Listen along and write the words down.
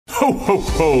Ho, ho,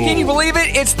 ho. Can you believe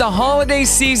it? It's the holiday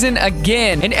season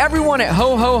again, and everyone at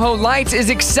Ho Ho Ho Lights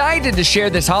is excited to share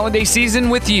this holiday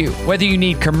season with you. Whether you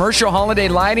need commercial holiday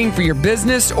lighting for your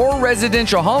business or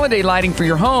residential holiday lighting for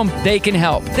your home, they can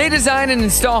help. They design and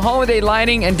install holiday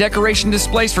lighting and decoration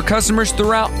displays for customers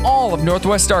throughout all of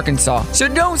Northwest Arkansas. So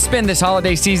don't spend this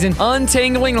holiday season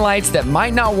untangling lights that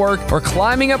might not work or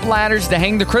climbing up ladders to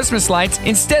hang the Christmas lights.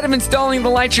 Instead of installing the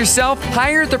lights yourself,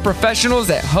 hire the professionals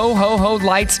at Ho Ho Ho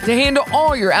Lights to handle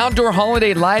all your outdoor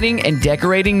holiday lighting and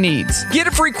decorating needs. Get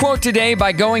a free quote today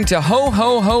by going to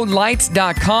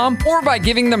hohoholights.com or by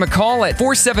giving them a call at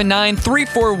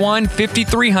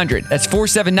 479-341-5300. That's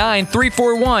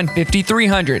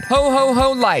 479-341-5300. Ho Ho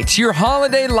Ho Lights, your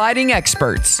holiday lighting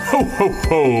experts. Ho, ho,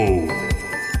 ho.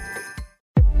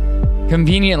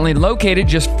 Conveniently located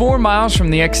just 4 miles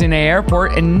from the XNA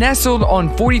Airport and nestled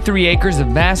on 43 acres of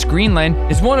vast greenland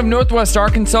is one of Northwest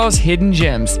Arkansas's hidden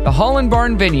gems, the Holland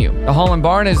Barn Venue. The Holland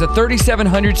Barn is a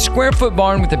 3,700 square foot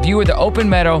barn with a view of the open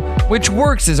meadow, which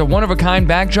works as a one-of-a-kind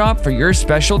backdrop for your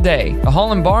special day. The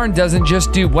Holland Barn doesn't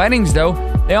just do weddings, though.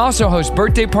 They also host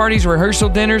birthday parties, rehearsal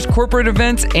dinners, corporate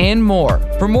events, and more.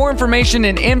 For more information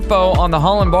and info on the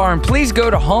Holland Barn, please go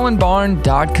to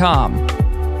hollandbarn.com.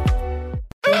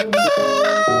 Good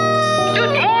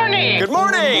morning. Good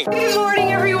morning. Good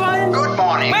morning, everyone. Good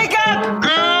morning. Wake up.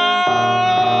 Good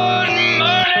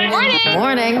morning.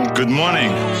 Morning. Good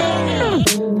morning.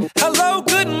 Hello,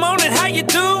 good morning, how you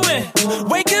doing?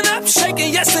 Waking up,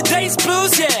 shaking yesterday's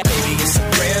blues, yeah. Baby, it's a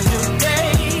brand new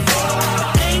day.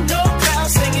 Ain't no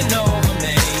clouds hanging over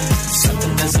me.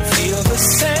 Something doesn't feel the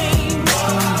same.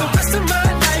 The rest of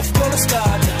my life gonna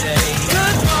start today.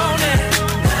 Good morning.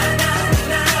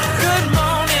 Good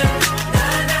morning.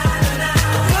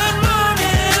 Good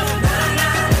morning.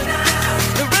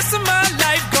 The rest of my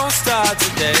life gonna start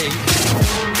today.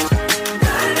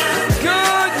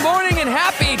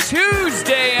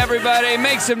 Tuesday, everybody.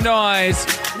 Make some noise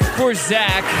for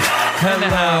Zach in the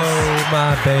house.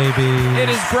 My baby. It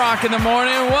is Brock in the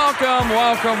morning. Welcome,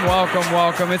 welcome, welcome,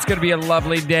 welcome. It's going to be a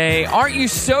lovely day. Aren't you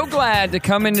so glad to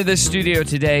come into the studio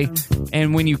today?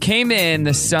 And when you came in,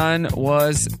 the sun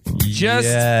was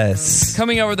just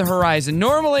coming over the horizon.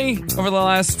 Normally, over the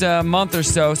last month or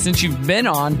so, since you've been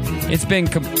on, it's been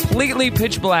completely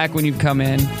pitch black when you've come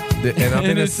in. And I've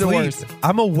been asleep.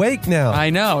 I'm awake now. I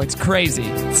know. It's crazy.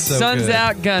 So Sun's good.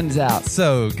 out, guns out.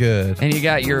 So good. And you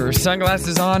got your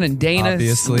sunglasses on, and Dana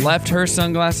Obviously. left her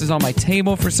sunglasses on my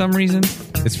table for some reason.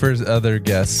 It's for other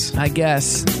guests. I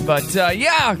guess. But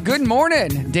yeah, good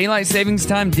morning. Daylight savings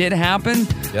time did happen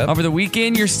over the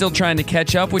weekend. You're still trying to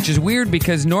catch up, which is weird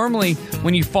because normally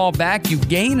when you fall back, you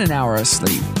gain an hour of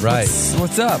sleep. Right.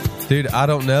 What's up? Dude, I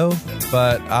don't know,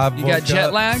 but I've You got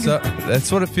jet lag? So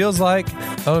that's what it feels like.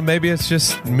 Oh, maybe it's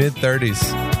just mid-30s.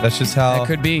 That's just how... That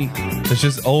could be. It's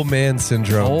just old man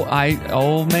syndrome. Old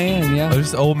man, yeah. Oh,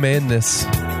 just old manness.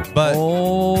 But...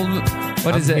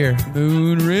 What is it? Here.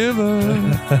 Moon River.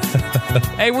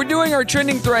 Hey, we're doing our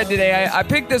trending thread today. I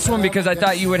picked this one because I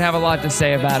thought you would have a lot to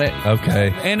say about it.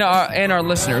 Okay. And our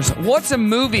listeners. What's a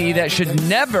movie that should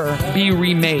never be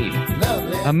remade?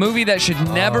 A movie that should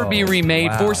never be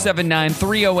remade.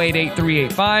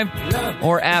 479-308-8385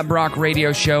 or at Brock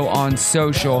Radio Show on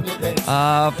social.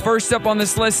 First up on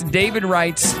this list, David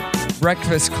Wright's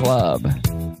Breakfast Club.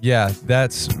 Yeah,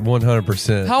 that's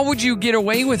 100%. How would you get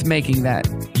away with making that?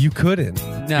 You couldn't.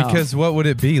 No. Because what would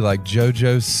it be? Like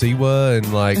JoJo Siwa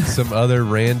and like some other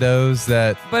randos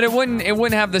that... But it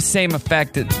wouldn't have the same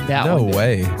effect that No one did.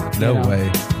 way. No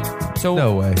way. So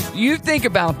no way. You think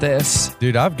about this.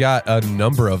 Dude, I've got a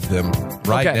number of them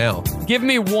right now. Give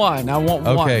me one. I want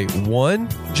one. Okay, one?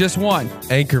 Just one.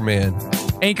 Anchorman.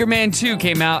 Anchorman 2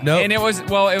 came out, and it was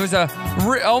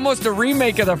almost a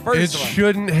remake of the first one. It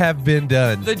shouldn't have been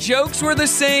done. The jokes were the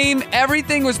same.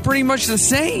 Everything was pretty much the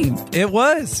same. It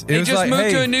was. They just moved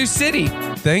to a new city.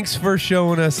 Thanks for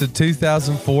showing us a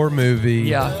 2004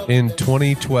 movie in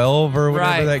 2012 or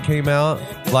whatever that came out.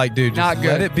 Like, dude, just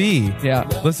let it be. Yeah.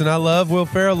 Listen, I love Will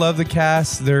Ferrell, love the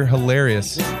cast. They're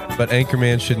hilarious. But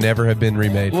Anchorman should never have been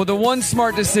remade. Well, the one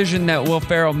smart decision that Will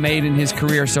Ferrell made in his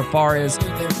career so far is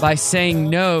by saying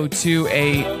no to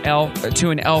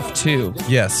an Elf 2.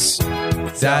 Yes.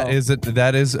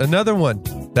 That is another one.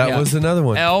 That was another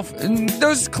one. Elf.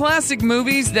 Those classic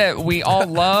movies that we all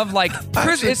love, like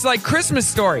it's like Christmas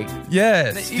Story.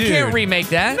 Yes, you can't remake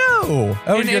that. No.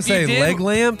 I was gonna say leg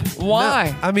lamp.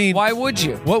 Why? No, I mean, why would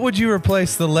you? What would you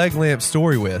replace the leg lamp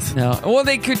story with? No. Well,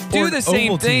 they could do the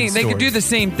same thing. They could do the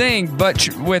same thing, but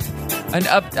with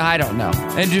I don't know.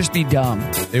 And just be dumb.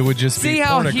 It would just See be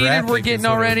how heated pornographic we're getting is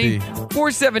what it would already? be.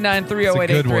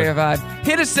 479-308-8305.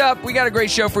 Hit us up. We got a great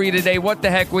show for you today. What the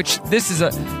heck? Which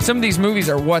some of these movies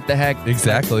are what the heck.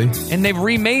 Exactly. And they've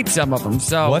remade some of them.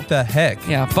 So what the heck?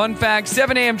 Yeah, fun fact,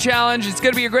 7 a.m. challenge. It's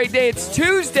going to be a great day. It's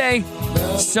Tuesday.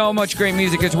 So much great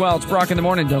music as well. It's Brock in the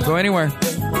Morning. Don't go anywhere.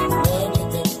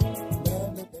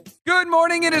 Good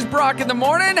morning. It is Brock in the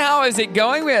Morning. How is it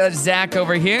going? We have Zach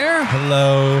over here.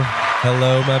 Hello.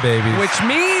 Hello, my babies. Which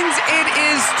means it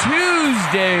is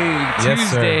Tuesday. Yes,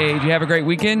 Tuesday. sir. Did you have a great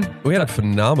weekend? We had a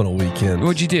phenomenal weekend.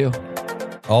 What'd you do?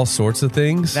 All sorts of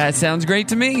things. That sounds great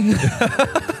to me.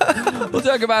 We'll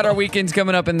talk about our weekends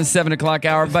coming up in the 7 o'clock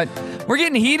hour, but we're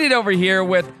getting heated over here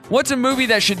with what's a movie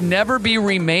that should never be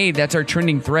remade. That's our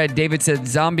trending thread. David said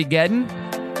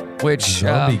Zombiegeddon, which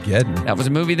Zombiegeddon. That was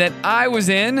a movie that I was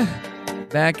in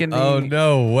back in the Oh,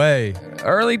 no way.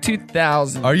 early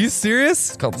 2000s. Are you serious?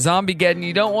 It's called Zombiegeddon.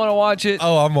 You don't want to watch it.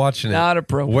 Oh, I'm watching it. Not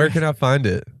appropriate. Where can I find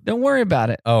it? Don't worry about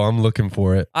it. Oh, I'm looking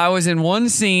for it. I was in one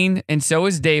scene, and so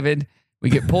is David. We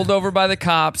get pulled over by the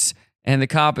cops, and the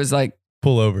cop is like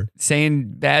Pull over.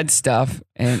 saying bad stuff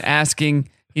and asking,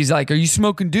 he's like, "Are you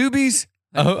smoking doobies?"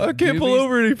 Oh, I can't pull Doobies?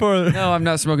 over any farther. No, I'm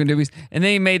not smoking doobies. And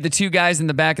then he made the two guys in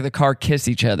the back of the car kiss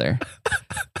each other.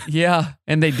 Yeah,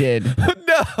 and they did.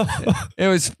 No. It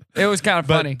was kind of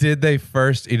funny. But did they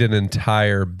first eat an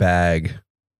entire bag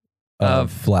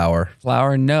of flour?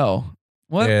 Flour? No.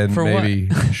 What? And For maybe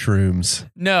what? shrooms.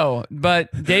 No, but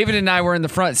David and I were in the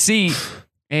front seat,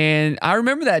 and I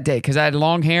remember that day because I had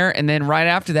long hair. And then right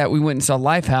after that, we went and saw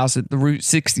Lifehouse at the Route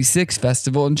 66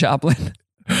 Festival in Joplin.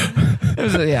 It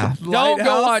was yeah. Don't go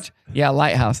Lighthouse? watch. Yeah,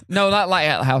 Lighthouse. No, not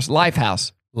Lighthouse.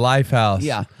 Lifehouse. Lifehouse.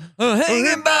 Yeah.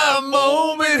 Hanging by a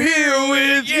moment here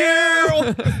with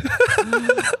you.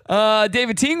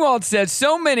 David Tingwald said,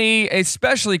 so many,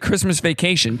 especially Christmas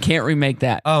Vacation, can't remake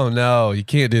that. Oh, no. You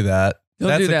can't do that.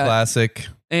 That's do that. a classic.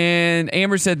 And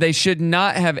Amber said they should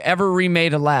not have ever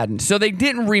remade Aladdin. So they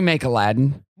didn't remake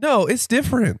Aladdin. No, it's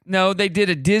different. No, they did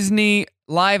a Disney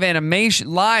live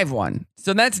one.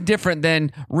 So that's different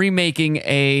than remaking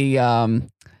a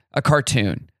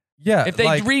cartoon. Yeah. If they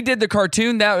redid the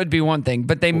cartoon, that would be one thing.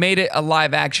 But they made it a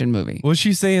live action movie. Was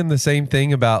she saying the same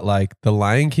thing about like the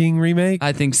Lion King remake?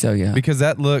 I think so, yeah. Because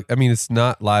it's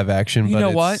not live action, You but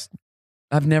know what?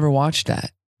 I've never watched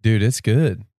that. Dude, it's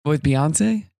good. With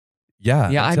Beyonce? Yeah.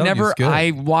 Yeah,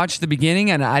 I watched the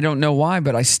beginning and I don't know why,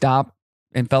 but I stopped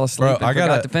and fell asleep and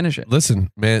forgot to finish it.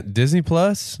 Listen, man, Disney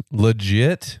Plus,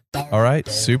 legit. All right,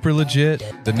 super legit.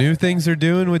 The new things they're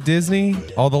doing with Disney,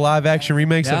 all the live action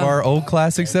remakes of our old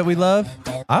classics that we love,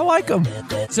 I like them.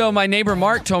 So my neighbor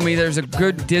Mark told me there's a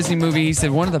good Disney movie. He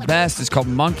said one of the best is called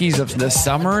Monkeys of the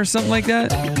Summer or something like that.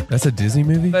 That's a Disney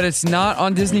movie? But it's not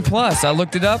on Disney Plus. I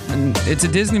looked it up and it's a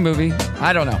Disney movie.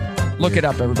 I don't know. Look it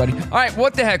up, everybody. All right,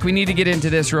 what the heck? We need to get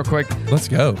into this real quick. Let's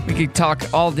go. We could talk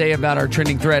all day about our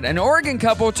trending thread. An Oregon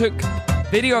couple took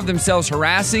video of themselves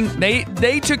harassing.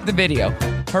 They took the video,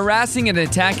 harassing and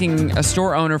attacking a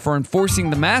store owner for enforcing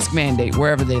the mask mandate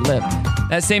wherever they live.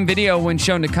 That same video, when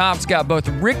shown to cops, got both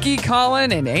Ricky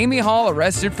Collin and Amy Hall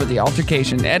arrested for the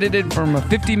altercation. Edited from a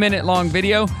 50-minute long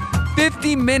video.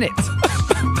 50 minutes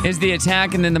is the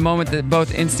attack, and then the moment that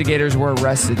both instigators were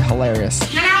arrested. Hilarious.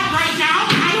 Get out right now.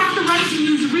 I have the right to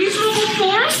use reasonable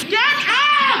force. Get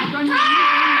out!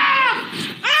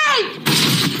 Hey!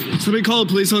 Somebody call the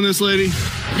police on this lady.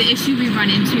 The issue we run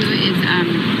into is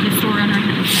the store owner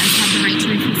does have the right to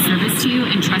refuse service to you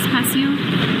and trespass you.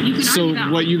 You can So argue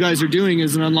that. what you guys are doing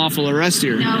is an unlawful arrest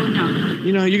here. No.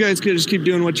 You know, you guys could just keep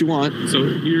doing what you want. So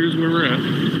here's where we're at.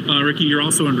 Ricky, you're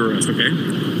also under arrest, okay?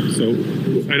 So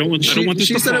I don't want this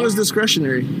She to said fall. it was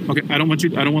discretionary. Okay, I don't want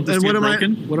this And to get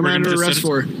broken. What am I under arrest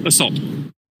for? Assault.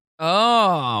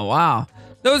 Oh, wow.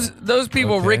 Those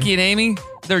people, Okay. Ricky and Amy,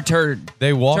 they're turd.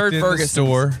 They walked Turd in Fergusons. the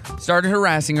store, Started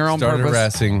harassing her on started purpose.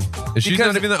 harassing. She's Because-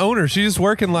 not even the owner. She's just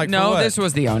working like for No, what? this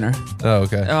was the owner. Oh,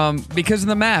 okay. Because of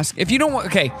the mask. If you don't want,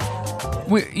 okay,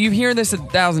 you hear this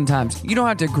 1,000 times. You don't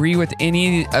have to agree with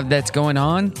any of that's going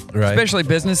on, Right. especially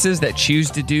businesses that choose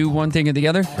to do one thing or the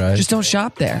other. Right. Just don't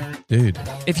shop there. Dude,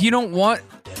 If you don't want,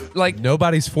 like,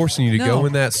 nobody's forcing you to No. go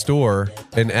in that store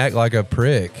and act like a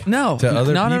prick. no, to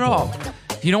other not at people. all.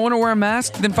 If you don't want to wear a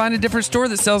mask, then find a different store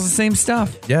that sells the same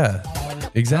stuff. Yeah,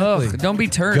 exactly. Ugh, don't be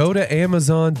turd. Go to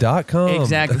Amazon.com.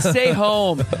 Exactly. Stay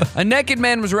home. A naked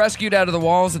man was rescued out of the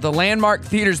walls at the Landmark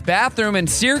Theater's bathroom in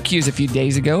Syracuse a few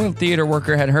days ago. A theater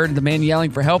worker had heard the man yelling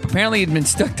for help. Apparently, he'd been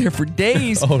stuck there for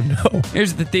days. Oh, no.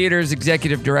 Here's the theater's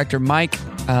executive director, Mike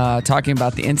talking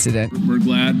about the incident. We're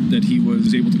glad that he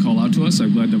was able to call out to us.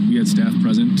 I'm glad that we had staff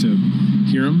present to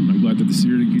hear him. I'm glad that the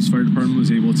Syracuse Fire Department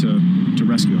was able to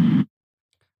rescue him.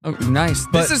 Oh, nice.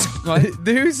 But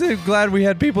who's glad we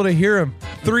had people to hear him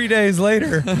 3 days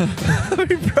later? I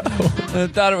mean, bro. I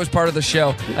thought it was part of the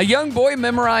show. A young boy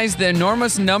memorized the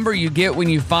enormous number you get when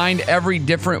you find every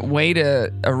different way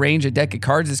to arrange a deck of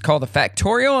cards. It's called a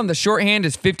factorial, and the shorthand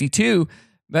is 52.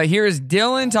 But here is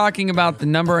Dylan talking about the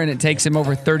number, and it takes him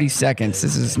over 30 seconds.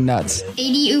 This is nuts.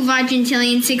 80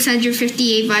 uvagentillion,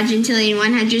 658 vagentillion,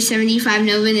 175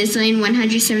 novanicillion,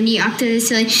 170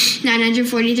 octodecillion,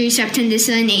 943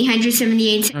 septendecillion,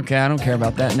 878. Okay, I don't care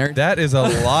about that, nerd. That is a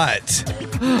lot.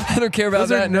 I don't care about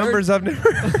Those are that, numbers nerd. I've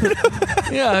never heard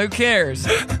of. Yeah, who cares?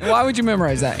 Why would you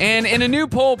memorize that? And in a new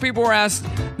poll, people were asked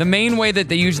the main way that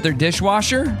they use their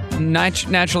dishwasher.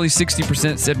 Naturally,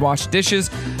 60% said wash dishes,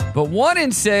 but 1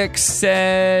 in 6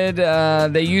 said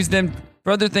they use them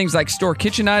for other things like store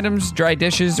kitchen items, dry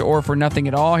dishes, or for nothing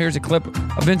at all. Here's a clip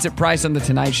of Vincent Price on The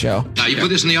Tonight Show. Now, you put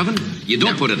this in the oven? You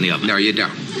don't put it in the oven. No, you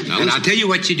don't. No, and I'll tell you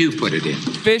what you do put it in.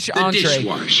 Fish the entree.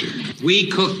 Dishwasher. We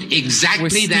cooked exactly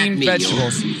With that steamed meal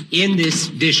vegetables. in this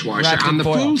dishwasher Wrapped in on the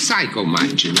foil. full cycle,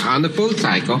 mind you. On the full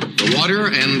cycle. The water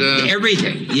and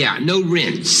everything. Yeah, no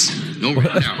rinse. no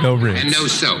And no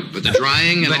soap. But the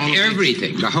drying and But all of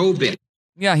everything, the whole bit.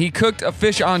 Yeah, he cooked a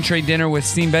fish entree dinner with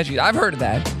steamed veggies. I've heard of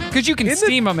that because you can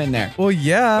steam them in there. Well,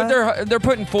 yeah. But they're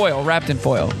put in foil, wrapped in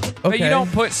foil. But you Okay.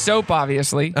 don't put soap,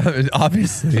 obviously.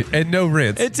 Obviously. And no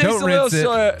rinse. It tastes Don't a little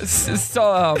rinse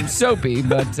it. soapy,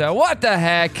 but what the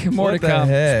heck? More What to the come.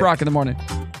 heck? It's Brock in the morning.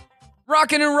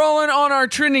 Rocking and rolling on our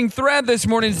trending thread this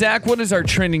morning. Zach, what is our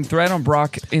trending thread on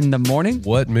Brock in the morning?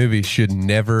 What movie should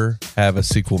never have a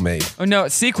sequel made? Oh, no, a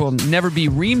sequel, never be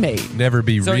remade. Never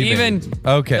be So remade. even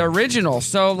Okay. the original.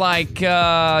 So like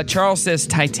Charles says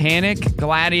Titanic,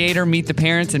 Gladiator, Meet the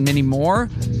Parents, and many more.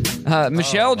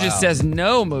 Michelle just says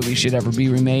no movie should ever be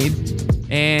remade.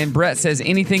 And Brett says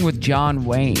anything with John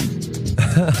Wayne.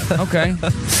 Okay.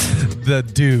 The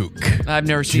Duke. I've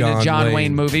never seen a John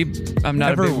Wayne movie. I'm not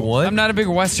Never a big what? I'm not a big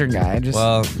Western guy.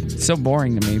 It's so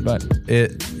boring to me, but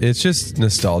it's just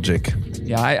nostalgic.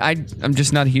 yeah, I'm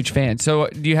just not a huge fan. So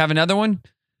do you have another one?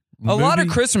 A lot of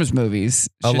Movie? Christmas movies.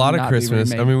 A should lot of not be Christmas.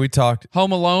 remade. I mean, we talked.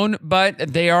 Home Alone, but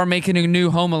they are making a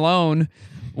new Home Alone,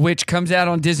 which comes out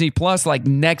on Disney Plus like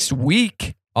next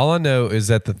week. All I know is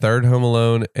that the third Home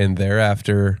Alone and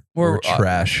thereafter were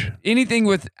trash. Anything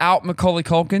without Macaulay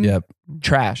Culkin, Yep.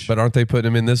 trash. But aren't they putting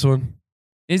him in this one?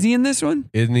 Is he in this one?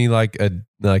 Isn't he like a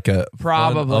fun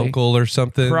Probably. uncle or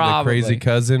something? Probably. The crazy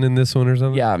cousin in this one or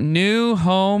something? Yeah, new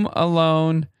Home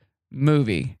Alone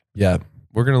movie. Yeah.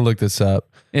 We're going to look this up.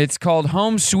 It's called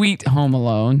Home Sweet Home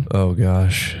Alone. Oh,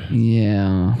 gosh.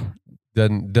 Yeah.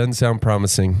 Doesn't sound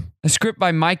promising. A script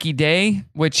by Mikey Day,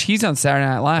 which he's on Saturday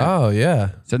Night Live. Oh,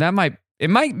 yeah. So that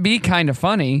might be kind of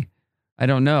funny. I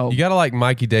don't know. You got to like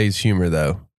Mikey Day's humor,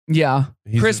 though. Yeah.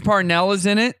 He's Chris Parnell is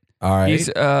in it. All right. He's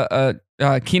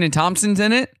Kenan Thompson's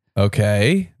in it.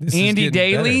 Okay. This is Andy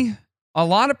getting Daly. better. A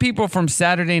lot of people from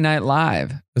Saturday Night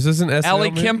Live. This is an SNL Ellie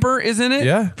movie? Kemper is in it.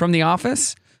 Yeah. From The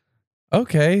Office.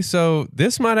 Okay. So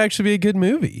this might actually be a good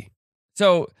movie.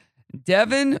 So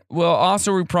Devin will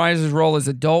also reprise his role as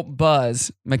adult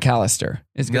Buzz McAllister.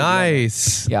 Is gonna be in it.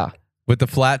 Nice. Yeah. With the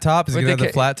flat top? Is he With going to have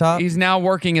the flat top? He's now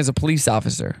working as a police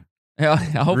officer. Yeah,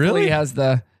 hopefully Really? he has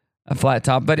a flat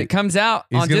top. But it comes out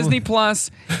He's on gonna- Disney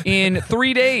Plus in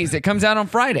 3 days. It comes out on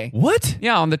Friday. What?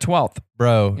 Yeah, on the 12th.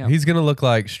 Bro, Yeah. he's going to look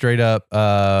like straight up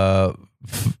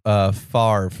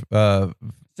Favre.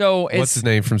 So What's it's his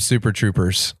name from Super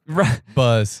Troopers? right.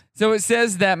 Buzz. So it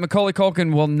says that Macaulay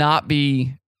Culkin will not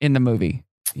be in the movie.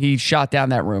 He shot down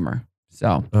that rumor.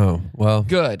 So Oh, well.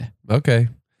 good. Okay.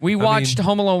 We watched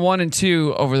Home Alone 1 and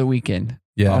 2 over the weekend.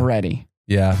 Yeah. Already.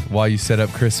 Yeah. While you set up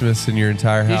Christmas in your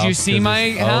entire house. Did you see 'cause my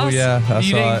it's- house? Oh, yeah. I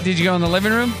saw it. Did you go in the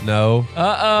living room? No.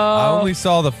 Uh-oh. I only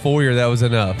saw the foyer. That was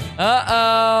enough.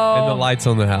 Uh-oh. And the lights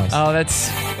on the house.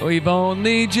 Oh, we've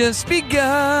only just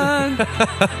begun.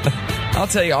 I'll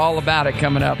tell you all about it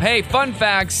coming up. Hey, fun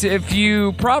facts. If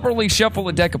you properly shuffle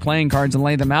a deck of playing cards and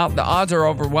lay them out, the odds are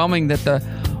overwhelming that the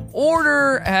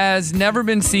order has never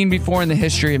been seen before in the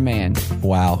history of man.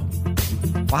 Wow.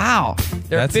 Wow.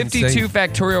 There That's are 52 insane.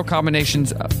 factorial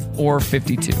combinations or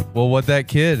 52. Well, what that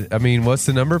kid? I mean, what's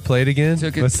the number? Play it again.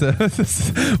 What's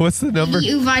the number? 80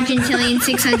 uvagentillion,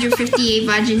 658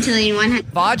 vagentillion, 100.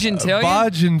 Vagentillion?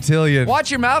 Vagentillion. Watch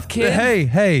your mouth, kid.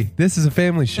 Hey, this is a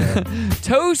family show.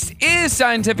 Toast is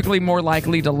scientifically more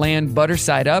likely to land butter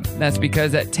side up. That's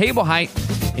because at table height,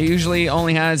 it usually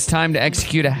only has time to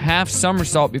execute a half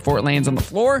somersault before it lands on the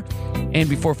floor. And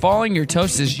before falling, your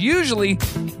toast is usually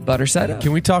butter side up.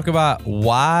 Can we talk about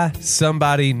why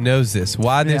somebody knows this?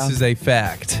 Why this is a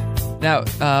fact? Now,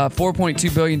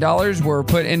 $4.2 billion were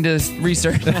put into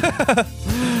research.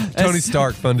 Tony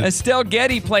Stark funded. Estelle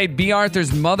Getty played B.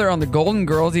 Arthur's mother on The Golden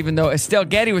Girls, even though Estelle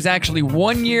Getty was actually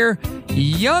 1 year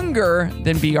younger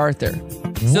than B. Arthur.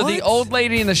 So the old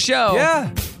lady in the show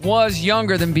was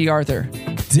younger than B. Arthur.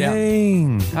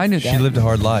 Dang. I knew that. She lived a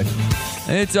hard life.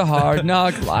 It's a hard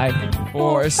knock life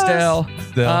for Estelle.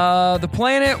 The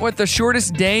planet with the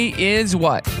shortest day is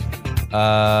what?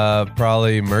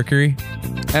 Probably Mercury.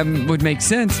 Would make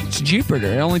sense. It's Jupiter.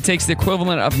 It only takes the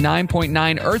equivalent of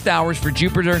 9.9 Earth hours for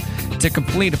Jupiter to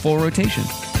complete a full rotation.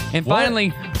 And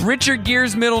finally, Richard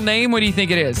Gere's middle name, what do you think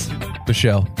it is?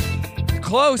 Michelle.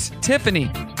 Close.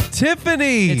 Tiffany.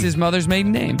 Tiffany. It's his mother's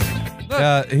maiden name.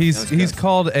 Look, he's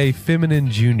called a feminine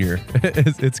junior.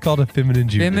 It's called a feminine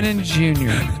junior. Feminine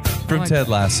junior. From Ted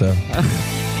Lasso.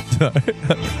 So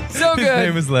good. His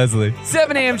name is Leslie.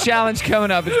 7 a.m. challenge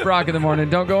coming up. It's Brock in the morning.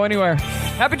 Don't go anywhere.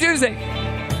 Happy Tuesday.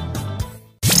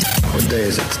 What day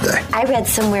is it today? I read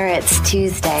somewhere it's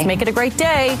Tuesday. Make it a great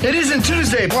day. It isn't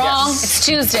Tuesday. Wrong. Yes. It's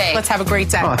Tuesday. Let's have a great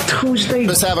day. Oh, Tuesday.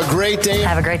 Let's have a great day.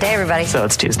 Have a great day, everybody. So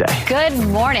it's Tuesday. Good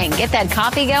morning. Get that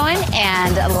coffee going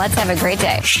and let's have a great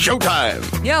day.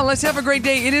 Showtime. Yeah, let's have a great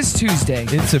day. It is Tuesday.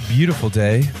 It's a beautiful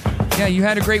day. Yeah, you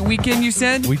had a great weekend, you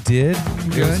said? We did.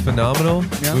 It was phenomenal.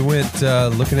 Yeah. We went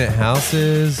looking at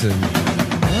houses and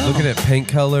looking at paint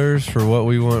colors for what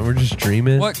we want. We're just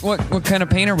dreaming. What kind of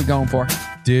paint are we going for?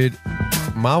 Dude,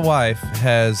 my wife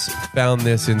has found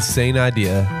this insane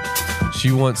idea.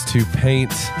 She wants to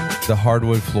paint the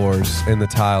hardwood floors and the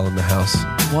tile in the house.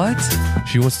 What?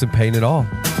 She wants to paint it all.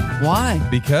 Why?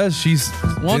 Because she's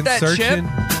Want been that searching.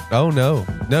 chip? Oh, no.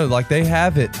 No, like they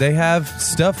have it. They have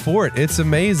stuff for it. It's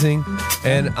amazing.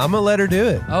 And I'm going to let her do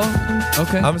it. Oh,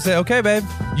 okay. I'm going to say, okay, babe,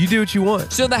 you do what you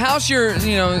want. So the house you're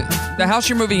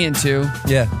moving into,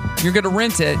 Yeah. you're going to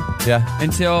rent it Yeah.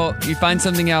 until you find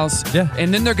something else. Yeah.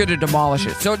 And then they're going to demolish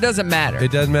it. So it doesn't matter.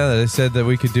 It doesn't matter. They said that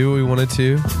we could do what we wanted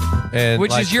to. And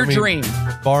Which is your dream.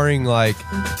 Barring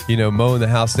mowing the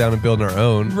house down and building our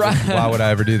own. Right. Why would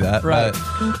I ever do that? Right.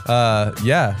 But,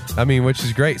 yeah. I mean, which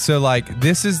is great. So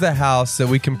this is the house that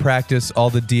we can practice all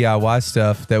the DIY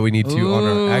stuff that we need to on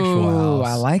our actual house.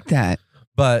 I like that.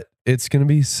 But it's going to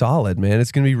be solid, man.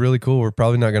 It's going to be really cool. We're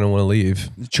probably not going to want to leave.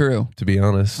 True. To be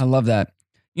honest. I love that.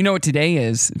 You know what today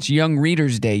is? It's Young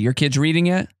Readers Day. Your kids reading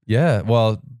it? Yeah.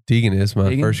 Well, Deegan is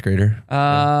my first grader.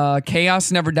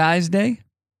 Chaos Never Dies Day.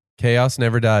 Chaos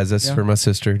Never Dies. That's for my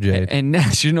sister, Jade. And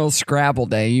National Scrabble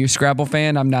Day. You a Scrabble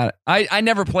fan? I'm not. I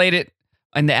never played it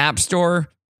in the App Store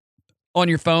on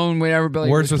your phone when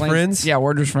everybody Words was with playing. Friends? Yeah,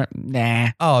 Words with Friends. Nah.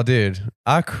 Oh, dude.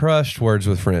 I crushed Words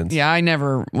with Friends. Yeah, I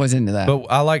never was into that. But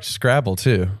I liked Scrabble,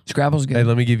 too. Scrabble's good. Hey,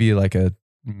 let me give you like a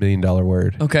 $1 million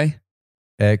word. Okay.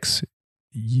 XU.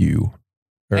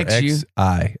 Or XU?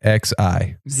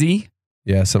 XI. Z?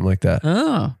 Yeah, something like that.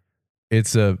 Oh.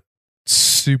 It's a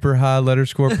super high letter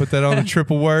score. Put that on a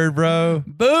triple word, bro.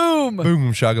 Boom.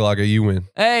 Boom, shakalaka. You win.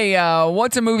 Hey,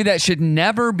 what's a movie that should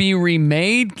never be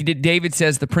remade? David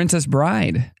says The Princess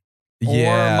Bride.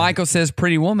 Yeah. Or Michael says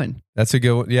Pretty Woman. That's a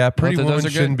good one. Yeah, Pretty Both of those Woman are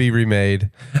good. shouldn't be remade.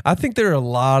 I think there are a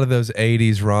lot of those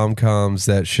 80s rom-coms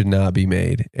that should not be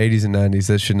made. 80s and 90s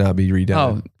that should not be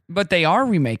redone. Oh, but they are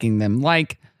remaking them.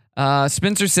 Like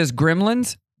Spencer says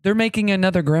Gremlins. They're making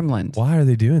another Gremlins. Why are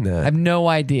they doing that? I have no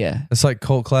idea. It's like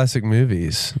cult classic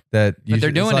movies that But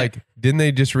they're doing it. Didn't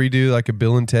they just redo like a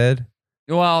Bill and Ted?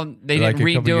 Well, they Like didn't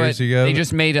a couple redo years it. ago? They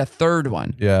just made a third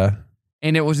one. Yeah.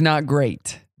 And it was not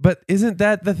great. But isn't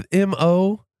that the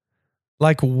MO?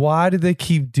 Like, why do they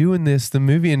keep doing this, the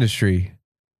movie industry?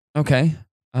 Okay.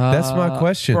 That's my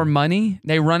question. For money,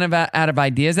 they run out of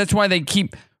ideas. That's why they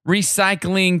keep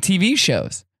recycling TV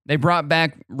shows. They brought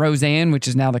back Roseanne, which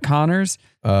is now The Connors.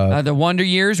 The Wonder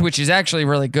Years, which is actually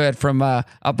really good from a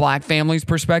black family's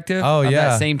perspective. Oh, of yeah.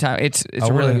 That same time, it's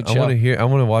a really good show. I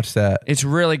want to watch that. It's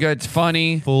really good. It's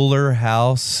funny. Fuller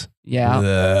House. Yeah.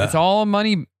 Blech. It's all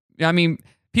money. I mean,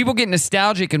 people get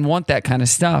nostalgic and want that kind of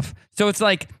stuff. So it's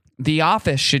like The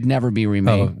Office should never be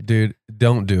remade. Oh, dude,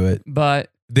 don't do it.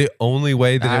 But the only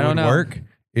way that it would work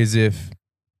is if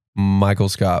Michael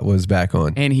Scott was back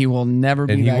on. And he will never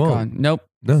be back on. Nope.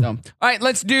 No. So, all right,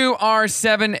 let's do our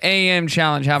 7 a.m.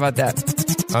 challenge. How about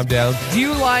that? I'm down. Do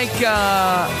you like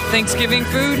Thanksgiving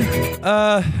food?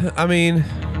 I mean,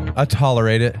 I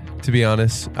tolerate it, to be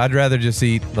honest. I'd rather just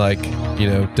eat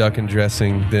duck and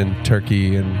dressing than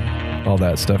turkey and all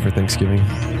that stuff for Thanksgiving.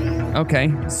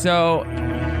 Okay, so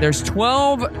there's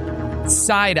 12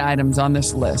 side items on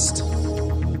this list.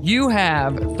 You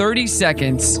have 30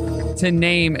 seconds to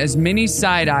name as many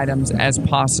side items as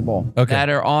possible that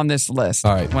are on this list.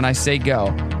 All right. When I say go.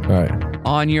 All right.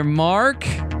 On your mark,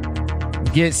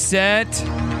 get set,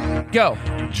 go.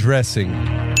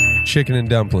 Dressing, chicken and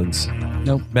dumplings.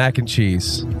 Nope. Mac and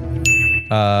cheese,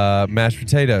 mashed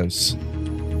potatoes,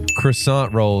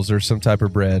 croissant rolls or some type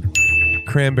of bread,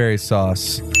 cranberry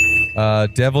sauce,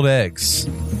 deviled eggs.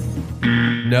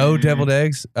 No deviled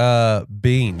eggs.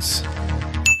 Beans,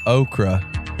 okra.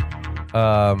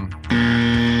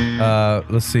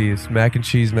 Let's see. It's mac and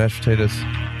cheese, mashed potatoes.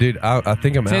 Dude, I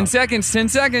think I'm 10 out. 10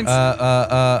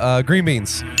 seconds. Green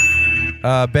beans,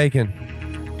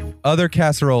 bacon, other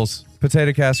casseroles,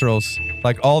 potato casseroles,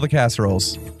 like all the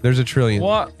casseroles. There's a trillion.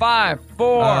 5,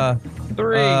 4, 3,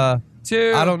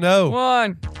 2. I don't know.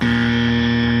 1.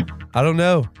 I don't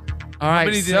know. All right. How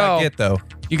many did I get though?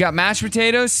 You got mashed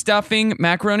potatoes, stuffing,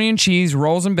 macaroni and cheese,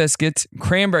 rolls and biscuits,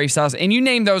 cranberry sauce, and you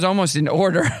named those almost in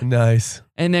order. Nice.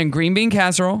 And then green bean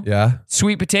casserole. Yeah.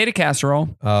 Sweet potato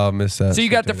casserole. Oh, missed that. So you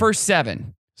got the first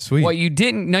 7. Sweet. What you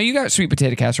didn't? No, you got sweet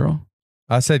potato casserole.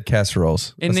 I said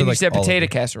casseroles. And then you said potato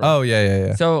casserole. Oh,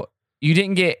 yeah. So you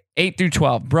didn't get 8 through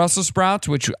 12. Brussels sprouts,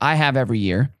 which I have every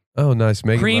year. Oh, nice.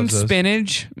 Megan Cream loves those.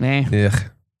 spinach. Meh. Yeah.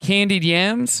 Candied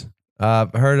yams.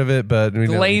 I've heard of it, but we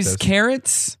don't eat Glazed those.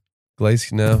 carrots.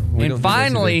 Glazed, no. We don't And do those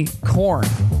finally, corn.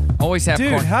 Always have Dude,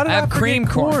 corn. how did I have forget cream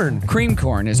corn? Cream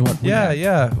corn is what we have.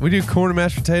 Yeah. We do corn and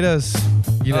mashed potatoes.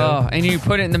 You know. Oh, and you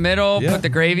put it in the middle, Yeah. put the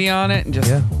gravy on it, and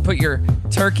just put your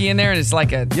turkey in there, and it's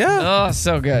like a oh,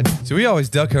 so good. So we always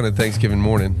duck hunt on Thanksgiving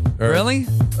morning. Really?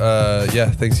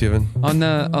 Yeah, Thanksgiving. On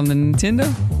the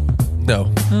Nintendo? No.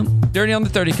 Dirty on the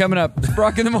 30 coming up. It's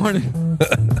Brock in the morning.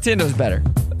 Nintendo's better.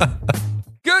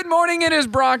 Good morning. It is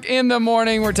Brock in the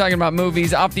morning. We're talking about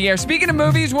movies off the air. Speaking of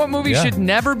movies, what movie should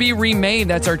never be remade?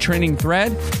 That's our trending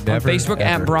thread Never, on Facebook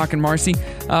ever. at Brock and Marcy.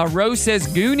 Rose says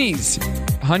Goonies.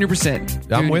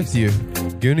 100%. I'm with you.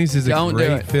 Goonies is a Don't do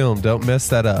great it. film. Don't mess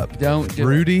that up. Don't do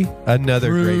Rudy,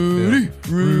 another great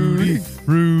film.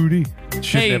 Rudy.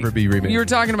 Should never be remade. You were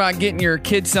talking about getting your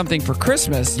kids something for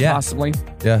Christmas, possibly.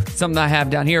 Yeah. Something I have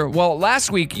down here. Well,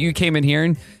 last week you came in here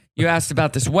and you asked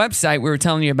about this website. We were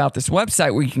telling you about this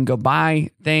website where you can go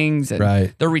buy things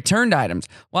and they're returned items.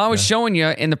 Well, I was showing you,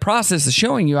 in the process of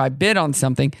showing you, I bid on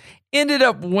something, ended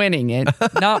up winning it,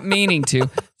 not meaning to.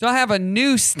 So I have a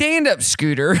new stand-up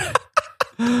scooter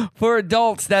for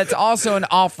adults that's also an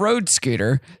off-road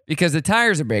scooter because the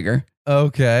tires are bigger.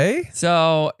 Okay.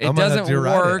 So it I'm gonna have doesn't to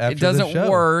ride it work. after It the doesn't show.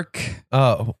 work.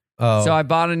 Oh. So I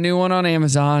bought a new one on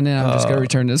Amazon and I'm just going to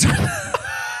return this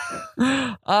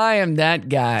one. I am that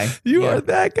guy. You are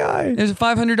that guy. There's a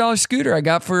 $500 scooter I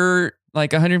got for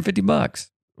like $150.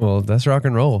 Well, that's rock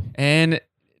and roll. And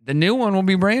the new one will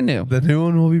be brand new. The new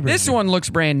one will be brand This one looks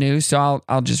brand new, so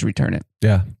I'll just return it.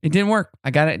 Yeah. It didn't work. I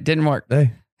got it. It didn't work.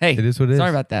 Hey, it is what it is. Sorry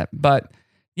about that. But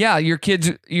yeah, your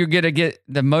kids, you're going to get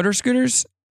the motor scooters.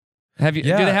 Do they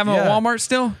have them at Walmart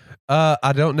still?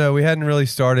 I don't know. We hadn't really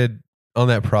started on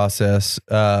that process.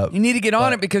 You need to get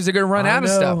on it because they're going to run out of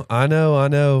stuff. I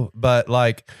know. But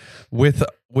like with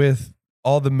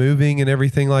all the moving and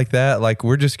everything like that, like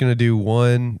we're just going to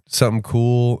do something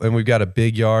cool. And we've got a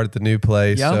big yard at the new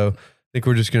place. Yep. So I think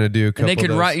we're just going to do a couple And they could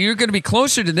of those. ride. You're going to be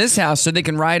closer to this house so they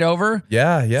can ride over.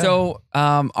 Yeah. So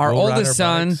our We'll ride oldest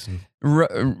our son bikes.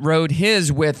 rode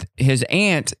his with his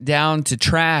aunt down to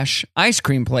Trash ice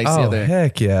cream place the Oh, other day.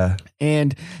 heck yeah.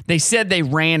 And they said they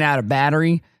ran out of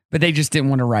battery, but they just didn't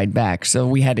want to ride back. So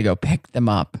we had to go pick them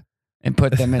up and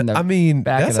put them in the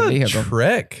back that's of the a vehicle.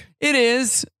 trek. It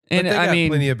is. And But they got I mean,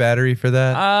 plenty of battery for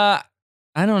that.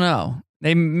 I don't know.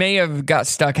 They may have got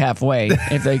stuck halfway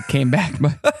if they came back.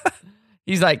 But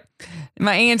he's like,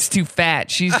 my aunt's too fat.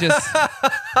 She's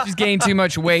gained too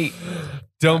much weight.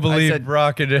 Don't believe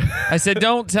Rocket. I said,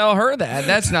 don't tell her that.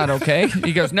 That's not okay.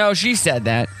 He goes, no, she said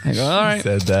that. I go, all right.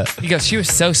 Said that. He goes, she was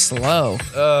so slow.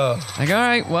 I go, all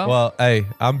right, well. Well, hey,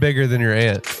 I'm bigger than your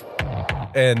aunt.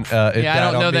 And it I don't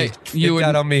got know on me, that you it would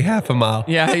got on me half a mile.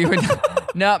 Yeah, you would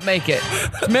not make it.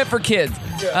 It's meant for kids.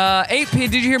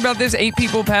 Did you hear about this? 8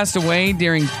 people passed away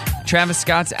during Travis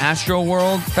Scott's Astro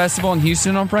World Festival in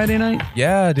Houston on Friday night.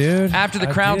 Yeah, dude. After the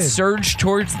I crowd did. surged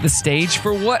towards the stage,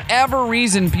 for whatever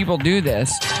reason people do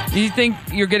this, you think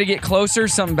you're going to get closer,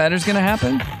 something better's going to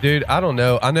happen? Dude, I don't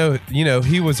know. I know,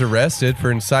 he was arrested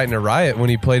for inciting a riot when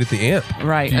he played at the Amp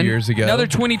Right. a few years ago. Another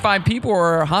 25 people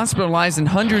were hospitalized and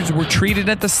hundreds were treated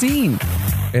at the scene.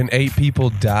 And 8 people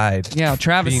died. Yeah,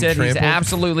 Travis being said he's trampled.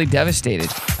 absolutely devastated.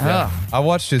 Yeah. I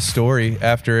watched his story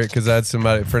after it because I had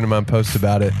a friend of mine post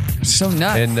about it. So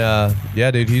nuts. And yeah,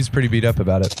 dude, he's pretty beat up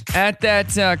about it. At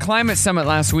that climate summit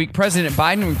last week, President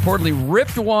Biden reportedly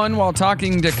ripped one while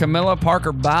talking to Camilla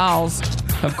Parker Bowles.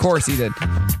 Of course he did.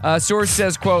 Source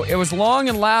says, quote, "It was long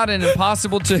and loud and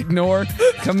impossible to ignore.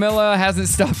 Camilla hasn't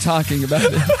stopped talking about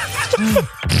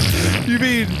it." You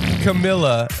mean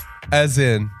Camilla, as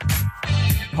in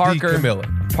Parker Camilla?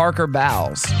 Parker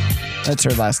Bowles. That's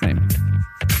her last name.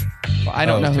 I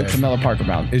don't know who Camilla Parker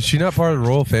Bowles is. Is she not part of the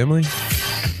royal family?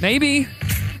 Maybe.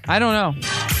 I don't know.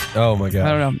 Oh, my God.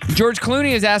 I don't know. George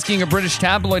Clooney is asking a British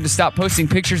tabloid to stop posting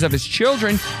pictures of his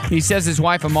children. He says his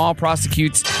wife Amal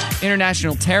prosecutes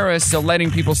international terrorists, so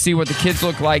letting people see what the kids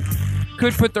look like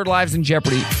could put their lives in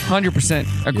jeopardy. 100%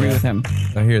 agree with him.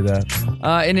 I hear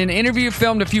that. In an interview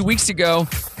filmed a few weeks ago,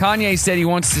 Kanye said he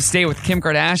wants to stay with Kim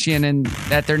Kardashian and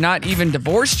that they're not even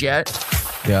divorced yet.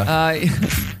 Yeah.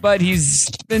 But he's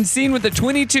been seen with a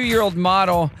 22-year-old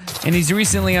model, and he's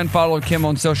recently unfollowed Kim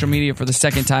on social media for the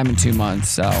second time in 2 months.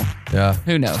 So, yeah,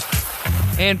 who knows?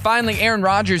 And finally, Aaron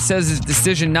Rodgers says his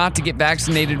decision not to get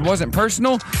vaccinated wasn't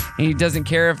personal, and he doesn't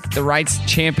care if the right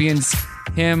champions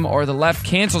him or the left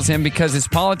cancels him because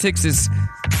politics is,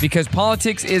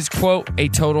 quote, a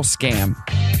total scam.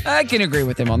 I can agree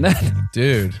with him on that.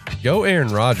 Dude, go Aaron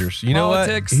Rodgers. You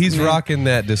Politics, know what? He's man. rocking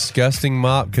that disgusting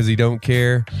mop because he don't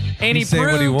care. And He's saying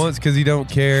what he wants because he don't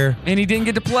care. And he didn't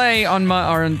get to play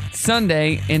on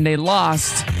Sunday, and they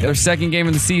lost their second game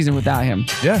of the season without him.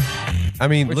 Yeah. I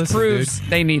mean, which listen, proves dude.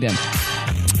 they need him.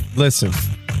 Listen.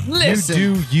 Listen.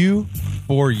 You do you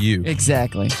for you.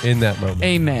 Exactly. In that moment.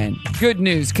 Amen. Good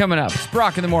news coming up. It's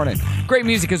Brock in the morning. Great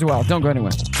music as well. Don't go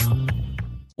anywhere.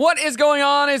 What is going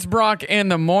on? It's Brock in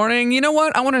the morning. You know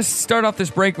what? I want to start off this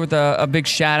break with a big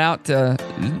shout out to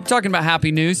talking about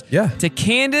happy news. Yeah. To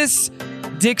Candace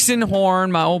Dixon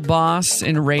Horn, my old boss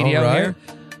in radio All right. here.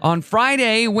 On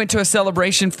Friday, went to a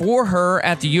celebration for her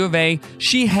at the U of A.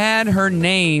 She had her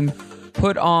name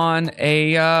put on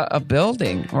a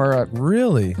building or a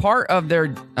really part of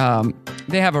their.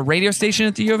 They have a radio station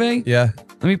at the U of A. Yeah.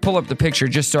 Let me pull up the picture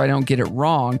just so I don't get it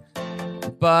wrong.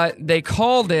 But they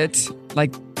called it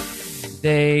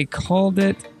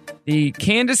the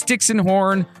Candace Dixon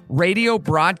Horn Radio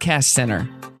Broadcast Center.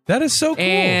 That is so cool.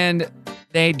 And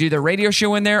they do the radio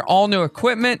show in there, all new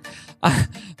equipment.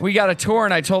 We got a tour,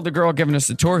 and I told the girl giving us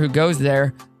the tour who goes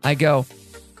there, I go,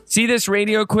 see this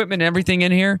radio equipment and everything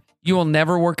in here? You will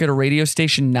never work at a radio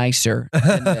station nicer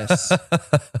than this.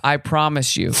 I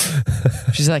promise you.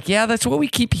 She's like, yeah, that's what we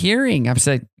keep hearing. I'm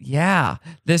saying, yeah.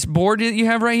 This board that you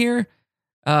have right here,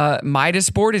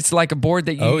 Midas board, it's like a board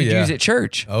that you use at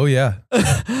church. Oh, yeah.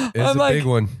 It's a big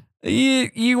one.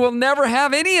 You will never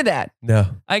have any of that. No.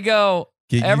 I go,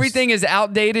 everything is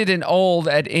outdated and old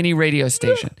at any radio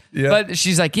station. Yeah. But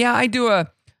she's like, yeah, I do a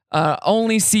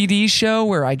only CD show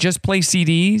where I just play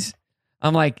CDs.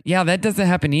 I'm like, yeah, that doesn't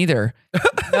happen either.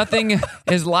 Nothing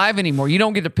is live anymore. You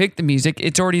don't get to pick the music.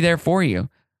 It's already there for you.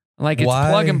 Like it's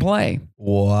plug and play.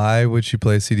 Why would she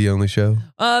play a CD-only show?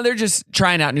 They're just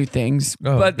trying out new things.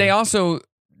 Oh, but they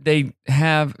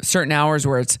have certain hours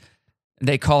where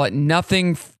they call it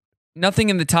nothing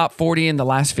in the top 40 in the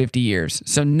last 50 years.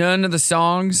 So none of the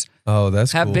songs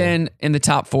have been in the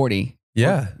top 40.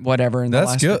 Yeah. Whatever in the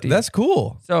last 50 years. That's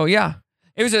cool. So yeah.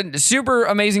 It was a super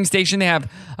amazing station. They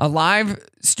have a live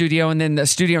studio and then the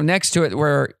studio next to it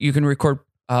where you can record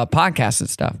podcasts and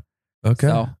stuff. Okay.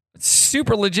 So it's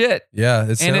super legit. Yeah,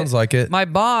 it sounds like it. My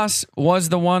boss was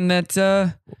the one that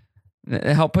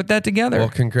helped put that together. Well,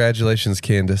 congratulations,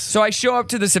 Candace. So I show up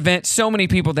to this event, so many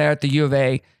people there at the U of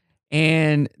A,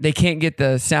 and they can't get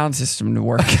the sound system to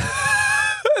work.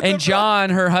 And John,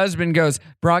 her husband, goes,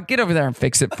 Brock, get over there and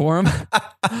fix it for him.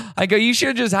 I go, you should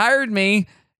have just hired me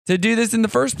to do this in the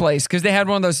first place, because they had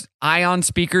one of those Ion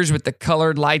speakers with the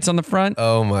colored lights on the front.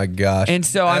 Oh my gosh. And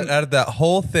so out of that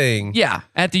whole thing. Yeah,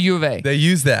 at the U of A. They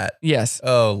use that. Yes.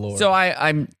 Oh, Lord. So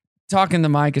I'm talking to the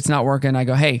mic. It's not working. I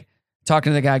go, hey, talking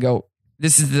to the guy, I go,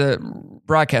 this is the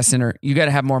broadcast center. You got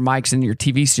to have more mics in your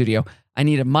TV studio. I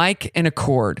need a mic and a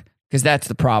cord, because that's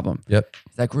the problem. Yep.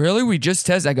 It's like, really? We just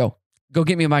tested. I go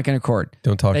get me a mic and a cord.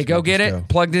 Don't talk They to go me, get just it, go.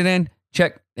 plugged it in,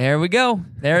 check. There we go.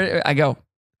 There I go.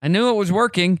 I knew it was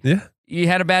working. Yeah. You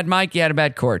had a bad mic. You had a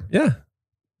bad cord. Yeah.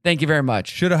 Thank you very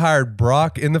much. Should have hired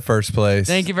Brock in the first place.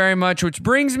 Thank you very much, which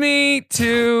brings me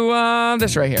to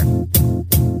this right here.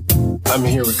 I'm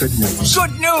here with good news.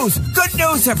 Good news! Good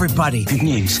news, everybody! Good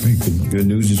news. Good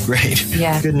news is great.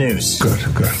 Yeah. Good news. Good.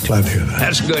 Glad to hear that.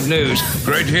 That's good news.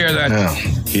 Great to hear that. Now,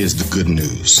 here's the good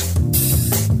news.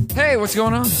 Hey, what's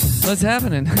going on? What's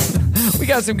happening? We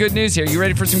got some good news here. You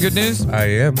ready for some good news? I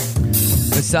am.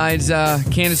 Besides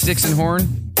Candace Dixon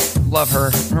Horn, love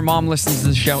her. Her mom listens to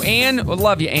the show. Ann,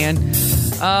 love you, Ann.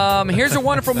 Here's a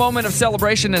wonderful moment of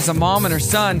celebration as a mom and her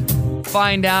son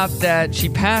find out that she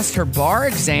passed her bar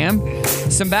exam.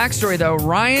 Some backstory though,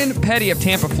 Ryan Petty of